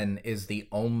woman is the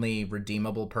only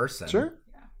redeemable person. Sure.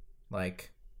 Yeah.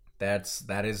 Like,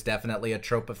 that is definitely a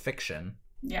trope of fiction.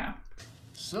 Yeah.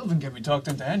 Sylvan can be talked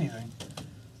into anything.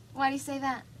 Why do you say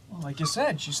that? Well, like you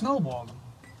said, she snowballed him.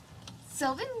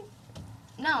 Sylvan?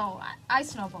 No, I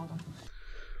snowballed him.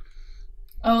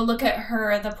 Oh, look at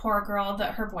her, the poor girl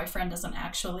that her boyfriend doesn't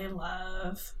actually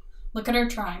love. Look at her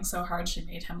trying so hard she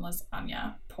made him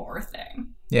lasagna. Poor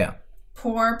thing. Yeah.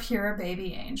 Poor, pure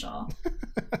baby angel.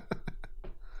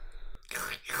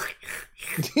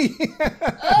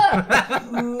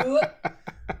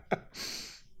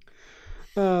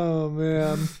 Oh,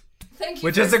 man.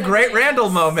 Which is a great Randall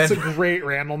moment. It's a great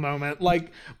Randall moment.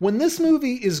 Like, when this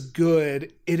movie is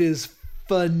good, it is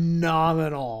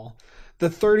phenomenal. The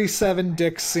 37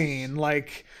 dick scene,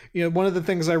 like, you know, one of the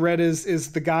things I read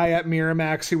is the guy at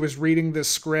Miramax who was reading this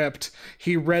script,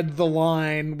 he read the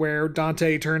line where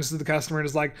Dante turns to the customer and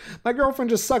is like, my girlfriend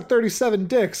just sucked 37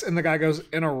 dicks. And the guy goes,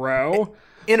 in a row?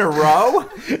 In a row?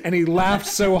 And he laughed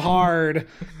so hard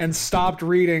and stopped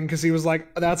reading because he was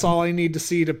like, that's all I need to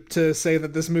see to say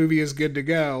that this movie is good to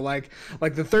go. Like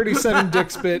the 37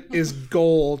 dicks bit is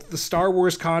gold. The Star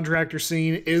Wars contractor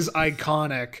scene is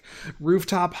iconic.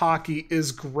 Rooftop hockey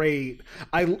is great.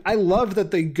 I love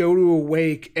that they go to a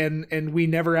wake and we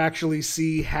never actually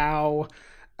see how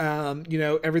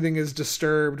Everything is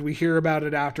disturbed. We hear about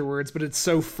it afterwards, but it's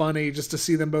so funny just to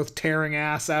see them both tearing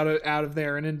ass out of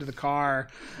there and into the car.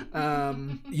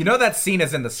 That scene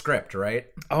is in the script, right?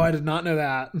 Oh, I did not know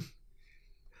that.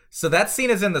 So that scene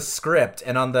is in the script,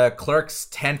 and on the Clerks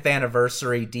 10th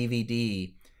anniversary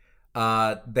DVD,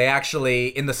 they actually,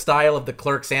 in the style of the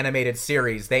Clerks animated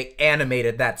series, they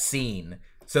animated that scene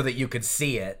so that you could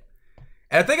see it.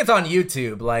 And I think it's on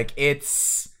YouTube. Like,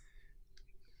 it's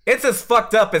as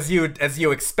fucked up as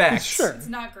you expect. Sure. It's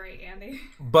not great, Andy.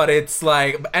 But it's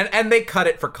like, and they cut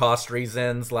it for cost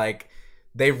reasons. Like,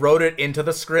 they wrote it into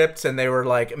the script, and they were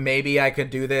like, maybe I could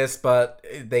do this, but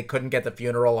they couldn't get the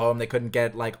funeral home. They couldn't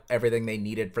get, like, everything they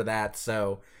needed for that.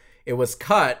 So it was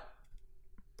cut,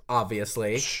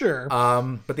 obviously. Sure.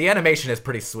 But the animation is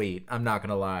pretty sweet. I'm not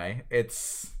gonna lie.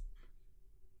 It's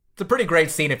a pretty great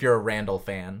scene if you're a Randall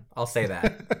fan. I'll say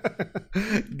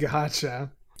that. Gotcha.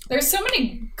 There's so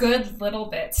many good little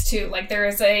bits, too. Like, there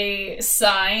is a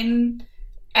sign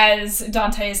as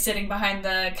Dante is sitting behind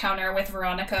the counter with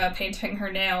Veronica painting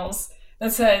her nails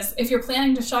that says, if you're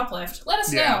planning to shoplift, let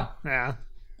us know. Yeah.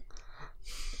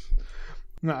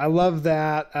 No, I love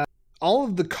that. All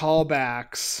of the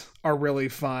callbacks are really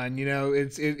fun.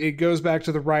 It goes back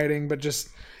to the writing, but just,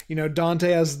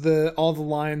 Dante has all the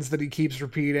lines that he keeps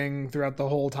repeating throughout the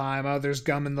whole time. Oh, there's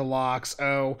gum in the locks.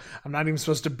 Oh, I'm not even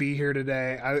supposed to be here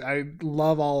today. I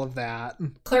love all of that.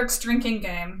 Clerk's drinking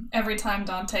game. Every time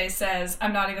Dante says,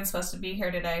 I'm not even supposed to be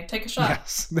here today, take a shot.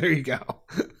 Yes, there you go.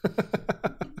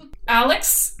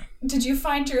 Alex, did you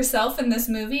find yourself in this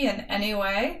movie in any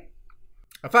way?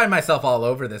 I find myself all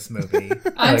over this movie.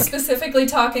 I'm specifically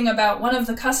talking about one of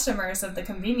the customers of the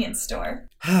convenience store.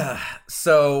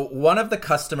 So, one of the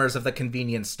customers of the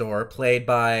convenience store, played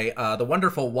by the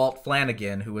wonderful Walt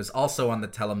Flanagan, who is also on the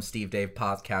Tell 'em Steve Dave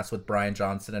podcast with Brian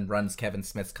Johnson and runs Kevin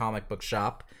Smith's comic book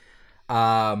shop.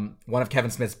 One of Kevin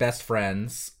Smith's best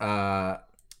friends.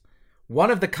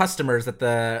 One of the customers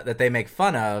that they make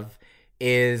fun of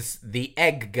is the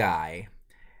egg guy.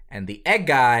 And the egg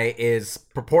guy is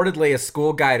purportedly a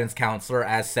school guidance counselor,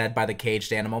 as said by the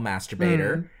caged animal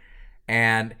masturbator.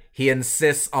 And he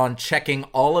insists on checking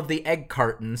all of the egg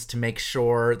cartons to make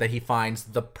sure that he finds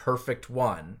the perfect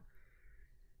one.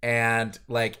 And,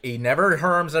 like, he never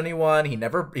harms anyone.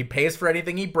 He pays for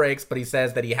anything he breaks, but he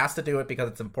says that he has to do it because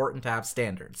it's important to have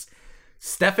standards.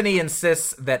 Stephanie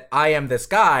insists that I am this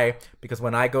guy because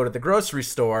when I go to the grocery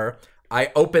store, I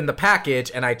open the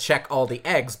package and I check all the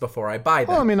eggs before I buy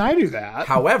them. Well, I mean, I do that.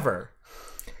 However...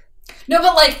 No,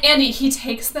 but, like, Andy, he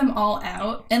takes them all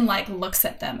out and, like, looks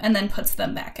at them and then puts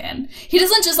them back in. He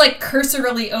doesn't just, like,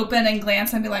 cursorily open and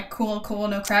glance and be like, cool,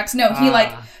 no cracks. No, he,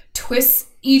 like, twists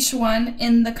each one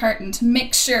in the carton to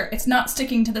make sure it's not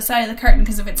sticking to the side of the carton,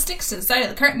 because if it sticks to the side of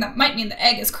the carton, that might mean the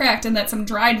egg is cracked and that some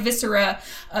dried viscera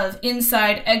of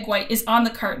inside egg white is on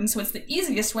the carton, so it's the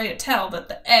easiest way to tell that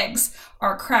the eggs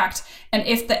are cracked. And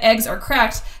if the eggs are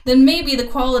cracked, then maybe the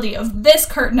quality of this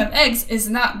carton of eggs is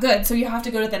not good, so you have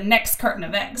to go to the next carton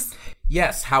of eggs.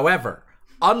 Yes, however,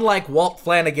 unlike Walt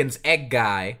Flanagan's egg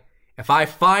guy, if I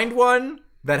find one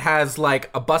that has, like,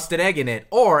 a busted egg in it,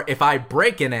 or if I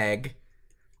break an egg,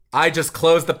 I just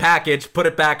close the package, put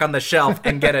it back on the shelf,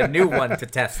 and get a new one to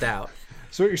test out.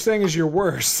 So what you're saying is you're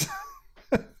worse.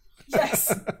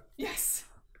 Yes.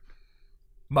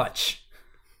 Much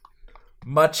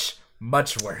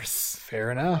worse.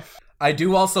 Fair enough. I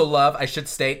do also love, I should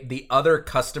state, the other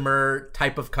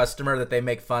type of customer that they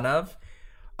make fun of,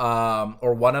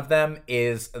 or one of them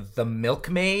is the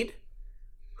milkmaid,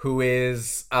 who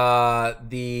is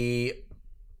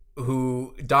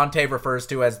who Dante refers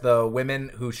to as the women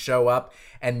who show up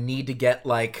and need to get,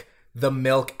 like, the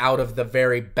milk out of the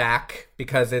very back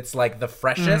because it's, like, the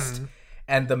freshest.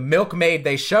 And the milkmaid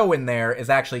they show in there is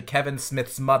actually Kevin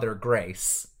Smith's mother,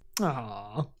 Grace.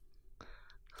 Aww.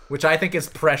 Which I think is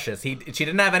precious. She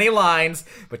didn't have any lines,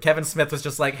 but Kevin Smith was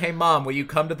just like, "Hey, Mom, will you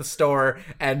come to the store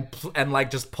and like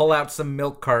just pull out some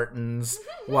milk cartons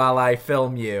while I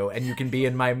film you, and you can be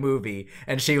in my movie?"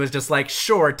 And she was just like,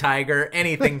 "Sure, Tiger,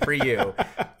 anything for you."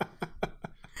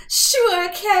 Sure,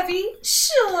 Kevy,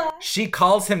 sure. She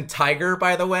calls him Tiger,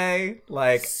 by the way.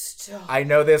 Like, Stop. I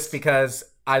know this because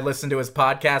I listen to his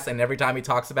podcast, and every time he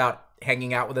talks about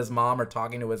hanging out with his mom or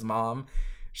talking to his mom,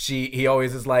 he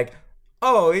always is like,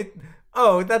 Oh,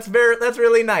 that's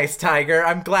really nice, Tiger.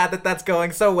 I'm glad that that's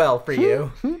going so well for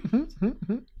you.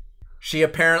 She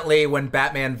apparently, when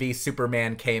Batman v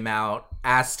Superman came out,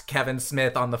 asked Kevin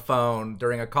Smith on the phone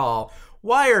during a call,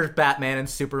 "Why are Batman and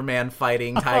Superman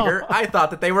fighting, Tiger? I thought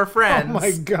that they were friends." Oh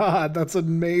my god, that's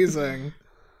amazing.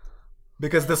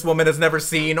 Because this woman has never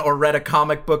seen or read a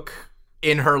comic book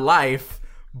in her life,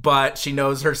 but she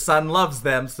knows her son loves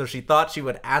them, so she thought she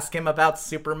would ask him about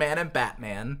Superman and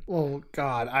Batman. Well,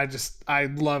 God, I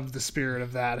love the spirit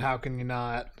of that. How can you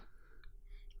not?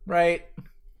 Right?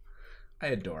 I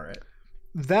adore it.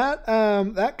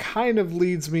 That kind of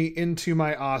leads me into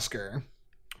my Oscar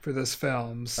for this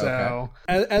film. So,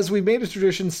 as we made a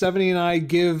tradition, Stephanie and I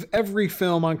give every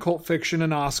film on Cult Fiction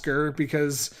an Oscar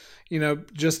because, you know,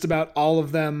 just about all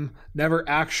of them never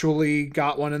actually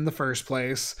got one in the first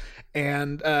place.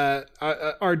 And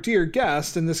our dear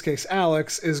guest, in this case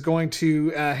Alex, is going to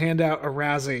hand out a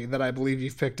Razzie that I believe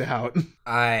you've picked out.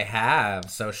 I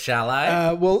have. So shall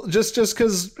I? Well, just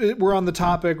because we're on the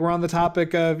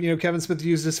topic of, you know, Kevin Smith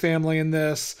used his family in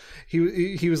this.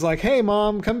 He was like, "Hey,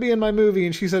 Mom, come be in my movie,"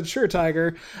 and she said, "Sure,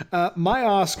 Tiger." My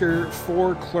Oscar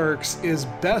for Clerks is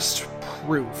Best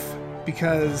Proof.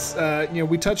 Because, you know,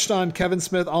 we touched on Kevin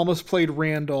Smith almost played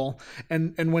Randall,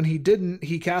 and when he didn't,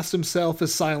 he cast himself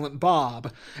as Silent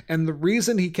Bob. And the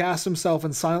reason he cast himself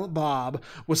in Silent Bob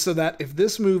was so that if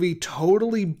this movie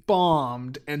totally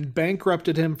bombed and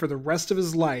bankrupted him for the rest of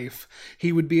his life,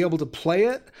 he would be able to play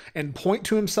it and point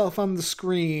to himself on the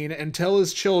screen and tell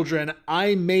his children,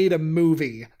 "I made a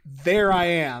movie. There I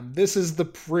am. This is the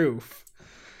proof."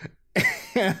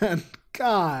 And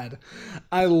God,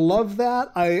 I love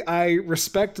that. I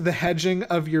respect the hedging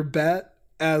of your bet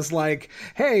as like,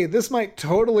 hey, this might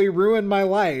totally ruin my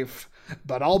life,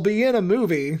 but I'll be in a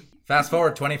movie. Fast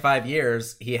forward 25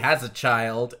 years, he has a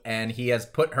child, and he has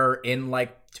put her in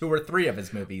like 2 or 3 of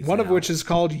his movies. One of which is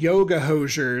called Yoga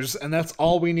Hosiers, and that's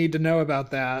all we need to know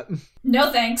about that.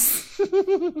 No thanks.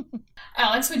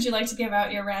 Alex, would you like to give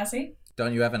out your Razzie?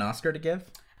 Don't you have an Oscar to give?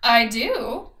 I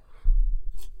do.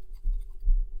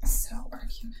 So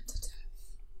argumentative.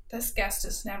 This guest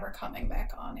is never coming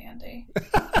back on, Andy.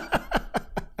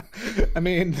 I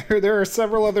mean, there are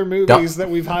several other movies that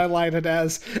we've highlighted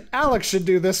as Alex should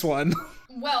do this one.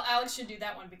 Well, Alex should do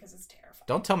that one because it's terrifying.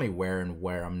 Don't tell me where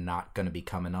I'm not going to be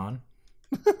coming on.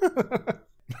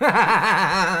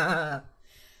 All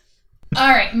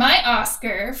right, my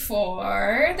Oscar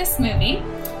for this movie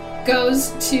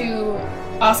goes to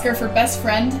Oscar for Best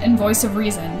Friend and Voice of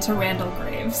Reason to Randall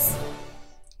Graves.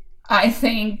 I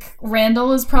think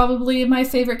Randall is probably my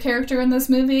favorite character in this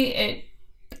movie.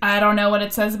 I don't know what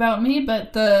it says about me,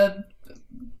 but the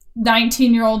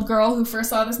 19-year-old girl who first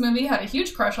saw this movie had a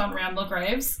huge crush on Randall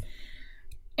Graves.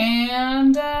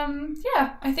 And,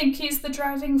 yeah, I think he's the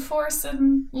driving force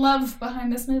and love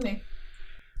behind this movie.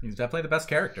 He's definitely the best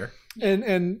character.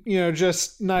 And you know,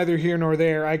 just neither here nor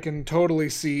there, I can totally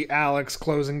see Alex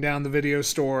closing down the video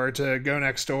store to go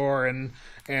next door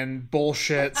and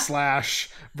bullshit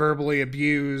 / verbally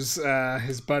abuse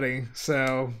his buddy.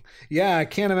 So yeah, I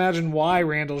can't imagine why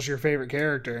Randall's your favorite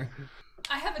character.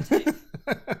 I have a type.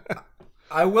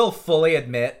 I will fully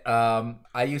admit,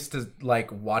 I used to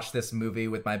like watch this movie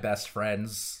with my best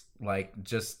friends, like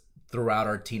just throughout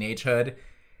our teenagehood.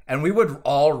 And we would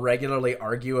all regularly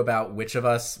argue about which of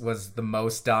us was the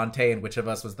most Dante and which of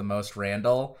us was the most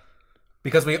Randall.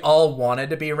 Because we all wanted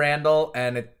to be Randall,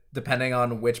 and depending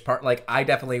on which part, like, I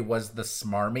definitely was the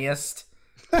smarmiest.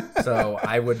 So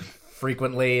I would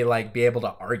frequently, like, be able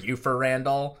to argue for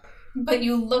Randall. But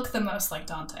you look the most like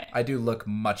Dante. I do look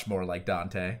much more like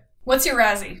Dante. What's your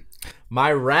Razzie?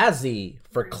 My Razzie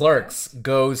for Clerks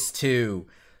goes to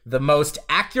the most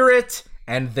accurate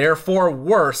and therefore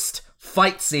worst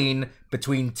fight scene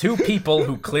between 2 people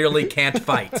who clearly can't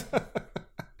fight.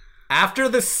 After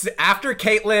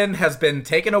Caitlin has been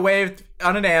taken away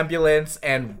on an ambulance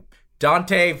and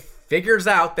Dante figures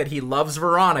out that he loves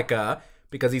Veronica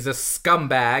because he's a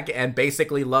scumbag and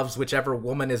basically loves whichever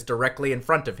woman is directly in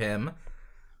front of him,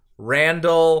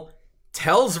 Randall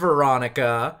tells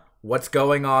Veronica what's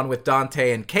going on with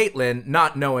Dante and Caitlin,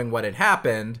 not knowing what had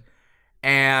happened,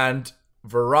 and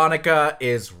Veronica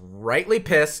is rightly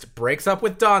pissed, breaks up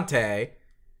with Dante,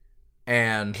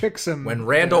 and kicks him when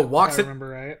Randall walks I remember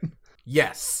right.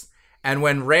 Yes. And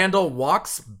when Randall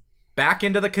walks back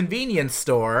into the convenience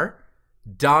store,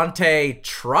 Dante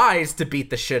tries to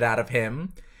beat the shit out of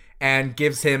him and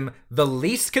gives him the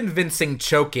least convincing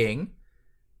choking.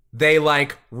 They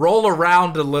like roll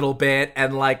around a little bit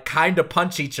and like kind of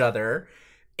punch each other.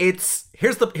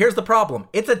 Here's the problem.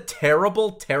 It's a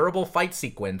terrible, terrible fight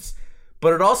sequence.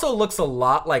 But it also looks a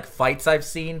lot like fights I've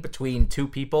seen between 2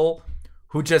 people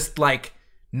who just, like,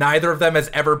 neither of them has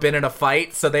ever been in a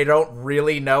fight, so they don't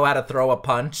really know how to throw a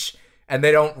punch, and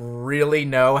they don't really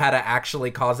know how to actually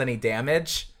cause any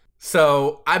damage.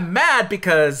 So I'm mad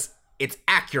because it's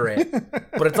accurate,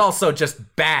 but it's also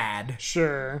just bad.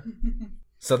 Sure.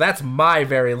 So that's my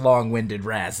very long-winded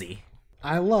Razzie.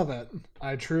 I love it.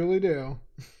 I truly do.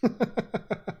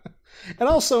 And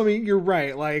also, I mean, you're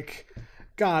right. Like,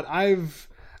 God, I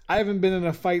haven't been in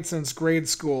a fight since grade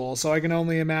school, so I can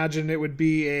only imagine it would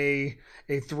be a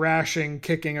thrashing,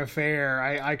 kicking affair.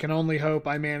 I can only hope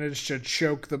I manage to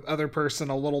choke the other person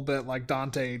a little bit like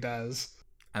Dante does.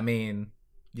 I mean,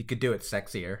 you could do it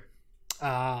sexier.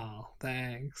 Oh,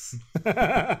 thanks.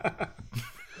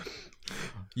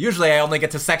 Usually I only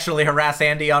get to sexually harass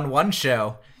Andy on one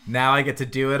show. Now I get to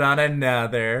do it on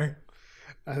another.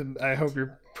 I hope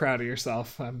you're proud of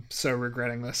yourself. I'm so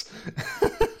regretting this.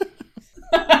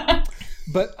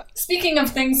 But speaking of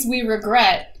things we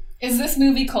regret, is this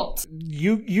movie cult?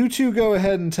 You two go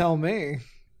ahead and tell me.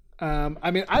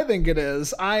 I mean, I think it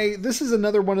is. This is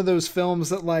another one of those films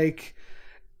that, like,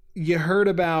 you heard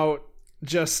about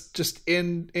just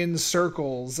in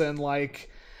circles, and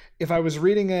like if I was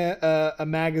reading a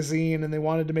magazine and they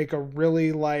wanted to make a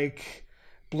really like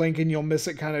blink and you'll miss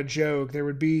it kind of joke, there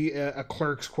would be a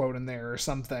Clerks quote in there or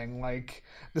something. Like,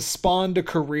 this spawned a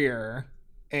career,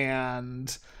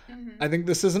 and I think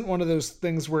this isn't one of those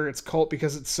things where it's cult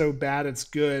because it's so bad it's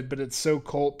good, but it's so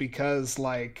cult because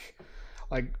like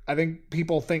I think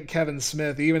people think Kevin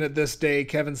Smith, even at this day,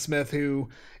 Kevin Smith, who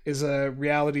is a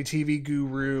reality TV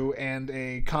guru and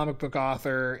a comic book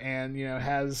author, and, you know,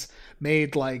 has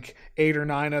made like 8 or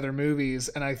 9 other movies.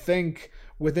 And I think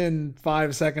within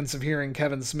 5 seconds of hearing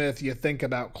Kevin Smith, you think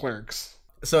about Clerks.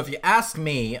 So if you ask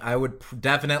me, I would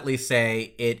definitely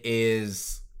say it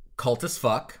is cult as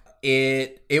fuck.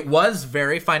 It was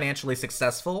very financially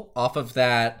successful off of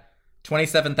that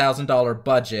 $27,000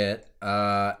 budget,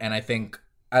 and I think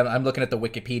I'm looking at the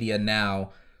Wikipedia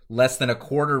now. Less than a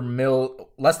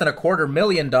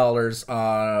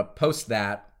 $250,000 post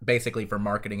that, basically for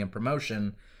marketing and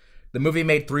promotion. The movie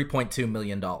made $3.2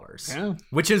 million,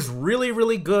 which is really,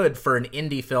 really good for an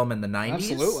indie film in the 90s.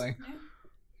 Absolutely.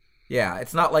 Yeah,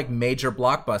 it's not like major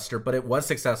blockbuster, but it was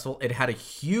successful. It had a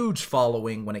huge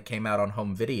following when it came out on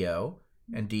home video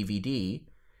and DVD.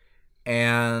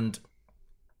 And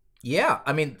yeah,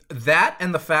 I mean, that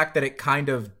and the fact that it kind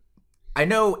of... I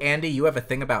know, Andy, you have a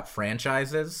thing about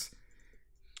franchises.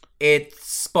 It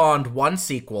spawned one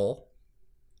sequel,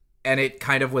 and it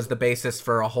kind of was the basis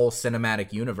for a whole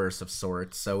cinematic universe of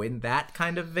sorts. So in that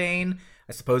kind of vein,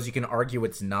 I suppose you can argue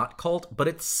it's not cult, but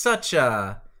it's such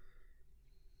a...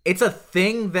 It's a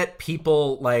thing that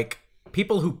people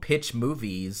who pitch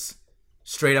movies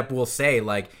straight up will say,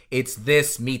 like, it's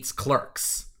this meets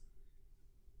Clerks.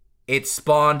 It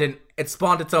spawned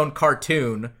its own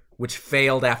cartoon, which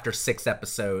failed after 6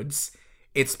 episodes.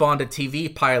 It spawned a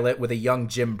TV pilot with a young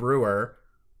Jim Brewer,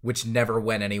 which never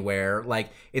went anywhere. Like,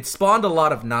 it spawned a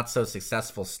lot of not so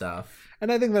successful stuff.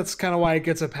 And I think that's kind of why it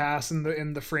gets a pass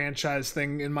in the franchise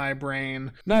thing in my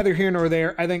brain. Neither here nor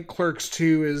there. I think Clerks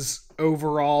 2 is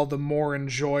overall the more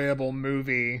enjoyable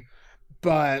movie,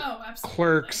 but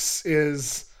Clerks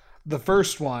is the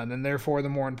first one and therefore the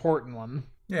more important one.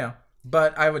 Yeah,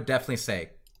 but I would definitely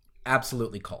say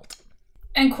absolutely cult.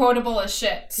 And quotable as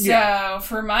shit. So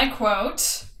for my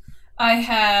quote, I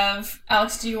have...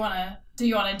 Alex, do you want to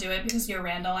do it because your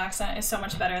Randall accent is so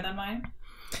much better than mine?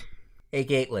 Hey,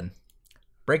 Caitlin.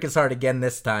 Break his heart again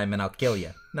this time and I'll kill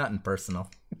you. Nothing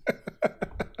personal.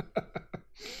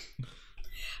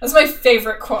 That's my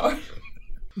favorite quote.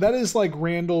 That is like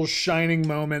Randall's shining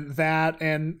moment, that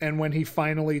and when he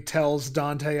finally tells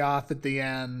Dante off at the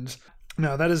end.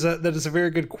 No, that is a very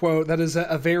good quote. That is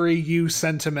a very you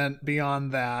sentiment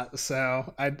beyond that.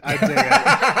 So I dig it.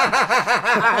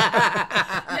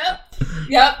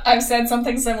 Yep. I've said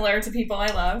something similar to people I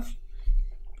love.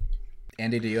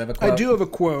 Andy, do you have a quote? I do have a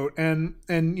quote, and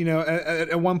you know,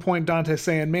 at one point Dante's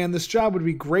saying, "Man, this job would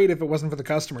be great if it wasn't for the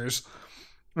customers."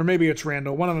 Or maybe it's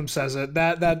Randall. One of them says it.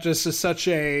 That just is such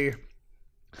a...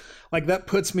 Like, that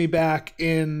puts me back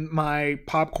in my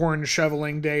popcorn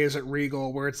shoveling days at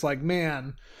Regal, where it's like,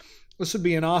 man, this would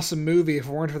be an awesome movie if it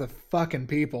weren't for the fucking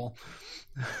people.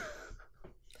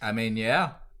 I mean,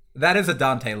 yeah. That is a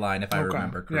Dante line, if I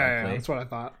remember correctly. Yeah, that's what I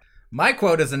thought. My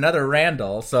quote is another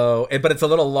Randall, but it's a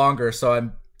little longer, so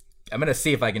I'm going to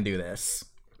see if I can do this.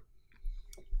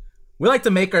 We like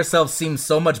to make ourselves seem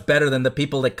so much better than the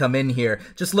people that come in here,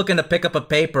 just looking to pick up a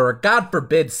paper or, God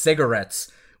forbid,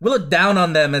 cigarettes. We look down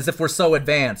on them as if we're so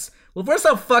advanced. Well, if we're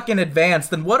so fucking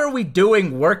advanced, then what are we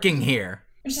doing working here?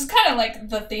 Which is kind of like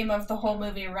the theme of the whole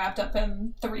movie wrapped up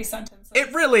in 3 sentences.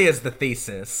 It really is the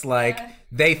thesis. Like,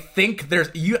 they think there's...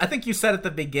 I think you said at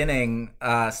the beginning,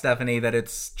 Stephanie, that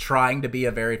it's trying to be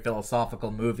a very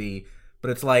philosophical movie, but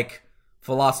it's like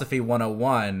Philosophy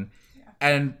 101.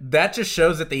 And that just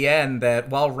shows at the end that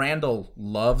while Randall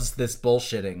loves this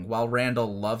bullshitting, while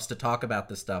Randall loves to talk about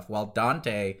this stuff, while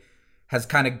Dante has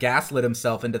kind of gaslit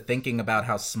himself into thinking about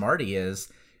how smart he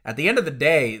is. At the end of the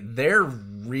day, they're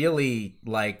really,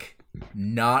 like,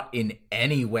 not in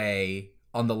any way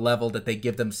on the level that they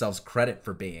give themselves credit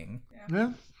for being.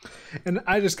 Yeah. And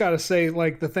I just gotta say,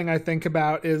 like, the thing I think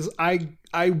about is I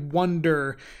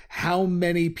wonder how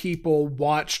many people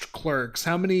watched Clerks.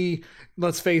 How many,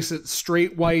 let's face it,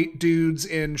 straight white dudes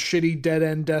in shitty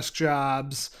dead-end desk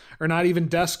jobs, or not even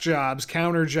desk jobs,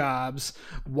 counter jobs,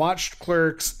 watched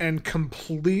Clerks and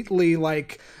completely,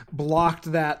 like,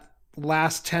 blocked that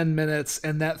last 10 minutes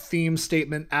and that theme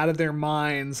statement out of their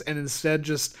minds, and instead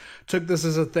just took this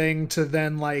as a thing to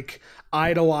then, like,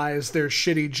 idolize their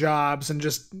shitty jobs and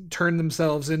just turn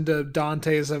themselves into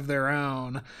Dantes of their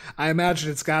own. I imagine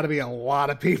it's got to be a lot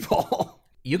of people.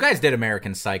 You guys did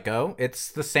American Psycho.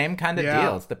 It's the same kind of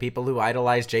deal. It's the people who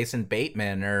idolize Jason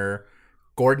Bateman or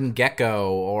Gordon Gekko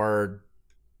or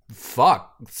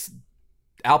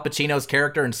Al Pacino's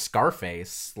character in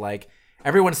Scarface. Like,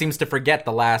 everyone seems to forget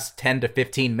the last 10 to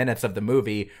 15 minutes of the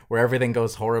movie where everything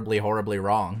goes horribly, horribly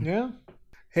wrong. Yeah.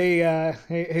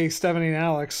 Hey, Stephanie and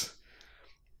Alex.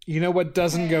 You know what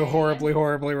doesn't go horribly,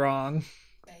 horribly wrong?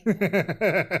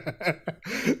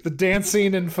 The dance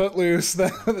scene in Footloose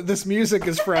that this music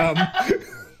is from.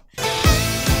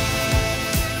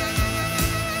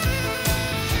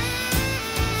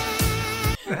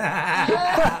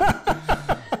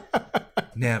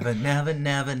 Never, never,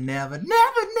 never, never, never,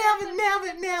 never,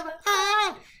 never, never.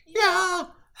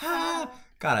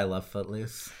 God, I love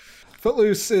Footloose.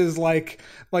 Footloose is like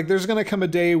there's gonna come a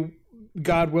day,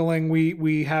 God willing,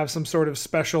 we have some sort of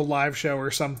special live show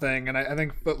or something, and I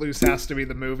think Footloose has to be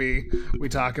the movie we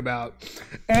talk about.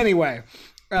 Anyway,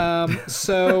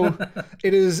 so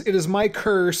it is my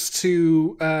curse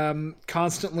to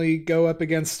constantly go up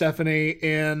against Stephanie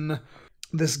in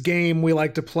this game we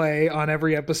like to play on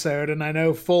every episode, and I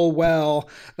know full well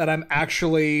that I'm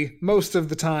actually most of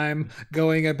the time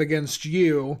going up against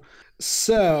you.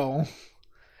 So,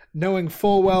 knowing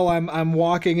full well I'm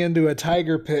walking into a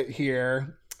tiger pit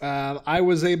here, I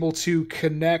was able to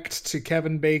connect to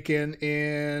Kevin Bacon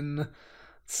in, let's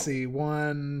see,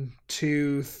 1,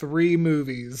 2, 3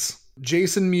 movies.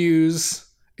 Jason Mewes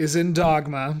is in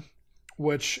Dogma,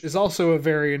 which is also a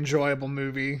very enjoyable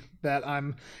movie that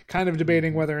I'm kind of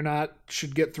debating whether or not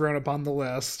should get thrown up on the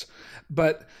list.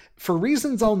 But for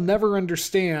reasons I'll never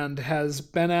understand, has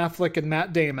Ben Affleck and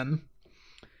Matt Damon.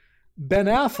 Ben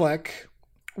Affleck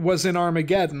was in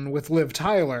Armageddon with Liv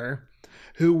Tyler,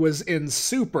 who was in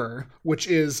Super, which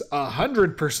is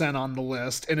 100% on the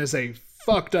list and is a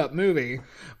fucked up movie,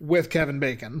 with Kevin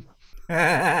Bacon.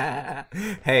 Hey,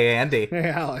 Andy. Hey,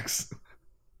 Alex.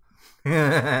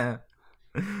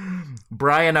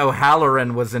 Brian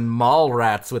O'Halloran was in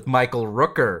Mallrats with Michael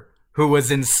Rooker, who was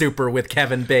in Super with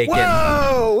Kevin Bacon.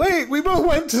 Whoa! Wait, we both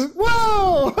went to...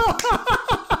 Whoa!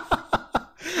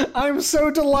 I'm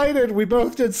so delighted we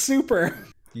both did Super.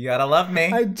 You gotta love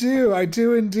me. I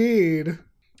do indeed.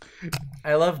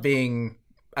 I love being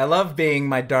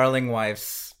my darling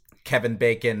wife's Kevin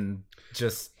Bacon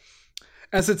just...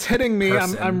 As it's hitting me,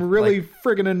 I'm really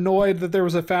friggin' annoyed that there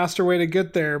was a faster way to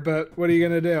get there, but what are you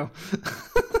gonna do?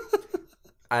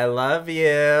 I love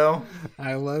you.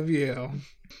 I love you.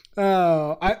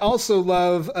 Oh, I also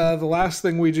love the last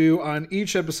thing we do on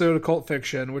each episode of Cult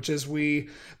Fiction, which is we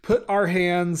put our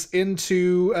hands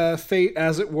into fate,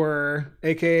 as it were,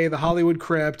 aka the Hollywood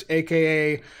Crypt,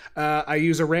 aka I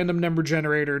use a random number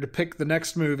generator to pick the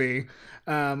next movie.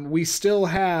 We still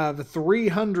have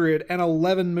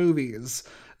 311 movies,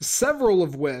 several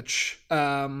of which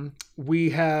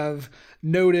we have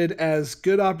noted as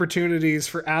good opportunities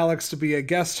for Alex to be a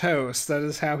guest host. That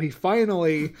is how he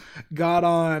finally got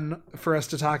on for us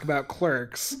to talk about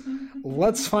Clerks.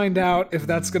 Let's find out if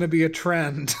that's going to be a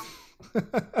trend.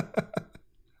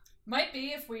 Might be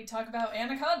if we talk about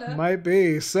Anaconda. Might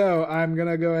be. So I'm going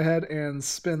to go ahead and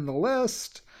spin the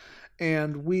list.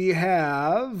 And we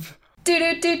have...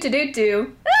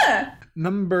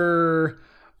 Number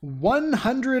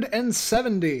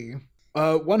 170.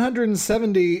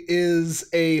 170 is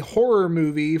a horror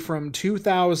movie from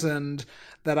 2000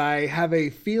 that I have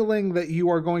a feeling that you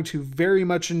are going to very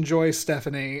much enjoy,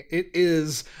 Stephanie. It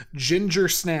is Ginger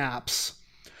Snaps,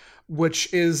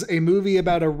 which is a movie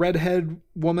about a redhead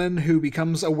woman who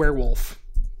becomes a werewolf.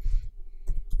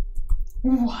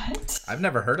 What? I've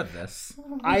never heard of this.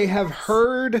 I have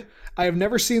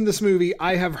never seen this movie.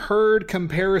 I have heard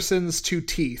comparisons to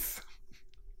Teeth.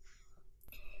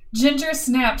 Ginger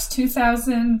Snaps,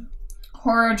 2000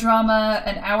 horror drama,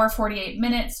 an hour 48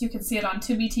 minutes. You can see it on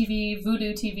Tubi TV,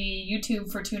 Vudu TV,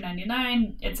 YouTube for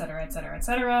 $2.99, etc., etc.,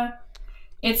 etc.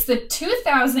 It's the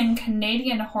 2000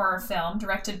 Canadian horror film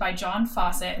directed by John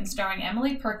Fawcett and starring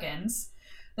Emily Perkins.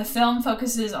 The film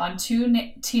focuses on two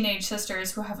teenage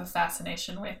sisters who have a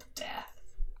fascination with death.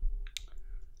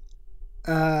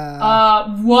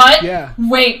 What? Yeah.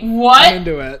 Wait, what? I'm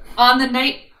into it. On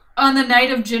the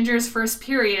night of Ginger's first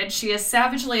period, she is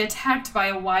savagely attacked by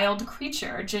a wild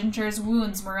creature. Ginger's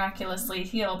wounds miraculously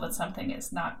heal, but something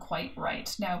is not quite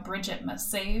right. Now Bridget must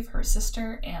save her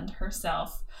sister and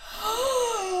herself.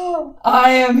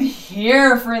 I am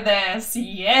here for this.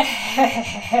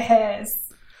 Yes.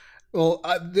 Well,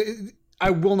 I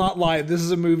will not lie. This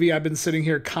is a movie I've been sitting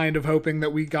here kind of hoping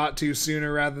that we got to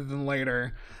sooner rather than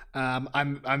later.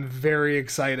 I'm very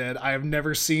excited. I have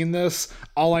never seen this.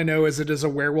 All I know is it is a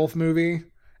werewolf movie,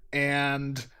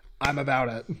 and I'm about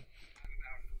it.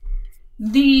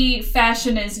 The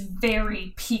fashion is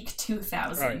very peak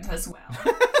 2000 as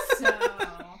well. So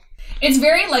it's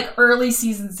very like early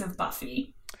seasons of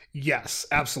Buffy. Yes,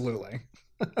 absolutely.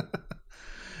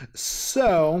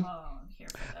 So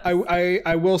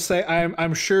I will say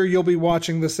I'm sure you'll be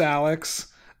watching this, Alex.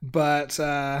 But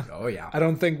oh yeah, I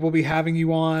don't think we'll be having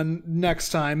you on next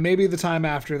time. Maybe the time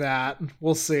after that.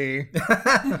 We'll see.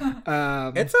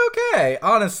 It's okay.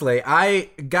 Honestly, I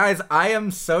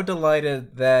am so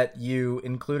delighted that you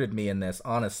included me in this.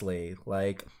 Honestly,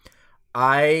 like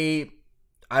I've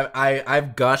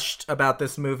gushed about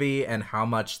this movie and how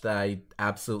much that I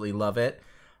absolutely love it.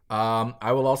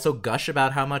 I will also gush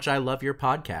about how much I love your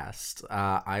podcast.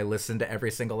 I listen to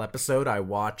every single episode. I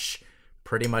watch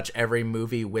pretty much every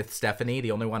movie with Stephanie.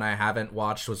 The only one I haven't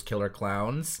watched was Killer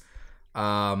Clowns.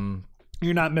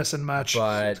 You're not missing much.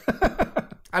 But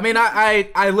I mean,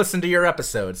 I listened to your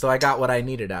episode, so I got what I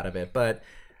needed out of it. But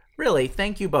really,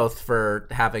 thank you both for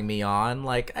having me on.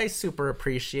 Like, I super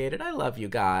appreciate it. I love you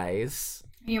guys.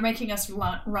 You're making us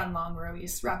run long,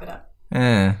 Ruiz. Wrap it up.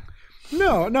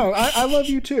 No, I love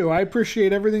you too. I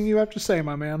appreciate everything you have to say,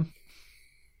 my man.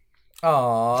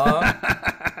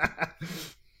 Aww.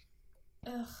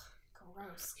 Ugh,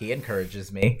 gross. He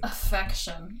encourages me.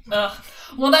 Affection. Ugh.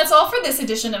 Well, that's all for this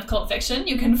edition of Cult Fiction.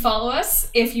 You can follow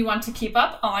us if you want to keep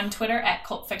up on Twitter at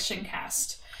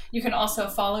CultFictionCast. You can also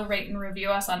follow, rate, and review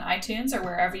us on iTunes or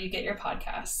wherever you get your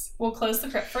podcasts. We'll close the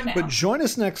crypt for now. But join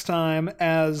us next time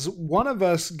as one of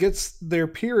us gets their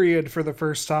period for the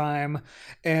first time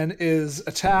and is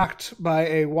attacked by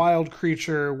a wild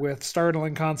creature with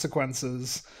startling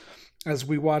consequences as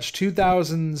we watch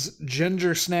 2000's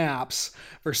Ginger Snaps.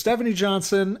 For Stephanie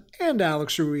Johnson and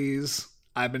Alex Ruiz,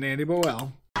 I've been Andy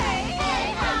Boel.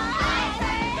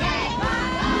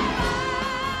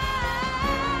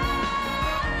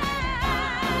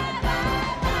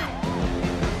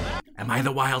 Am I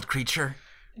the wild creature?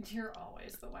 You're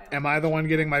always the wild. Am I the one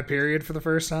getting my period for the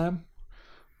first time?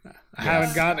 I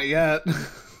haven't gotten it yet.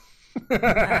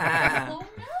 Oh,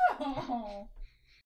 no.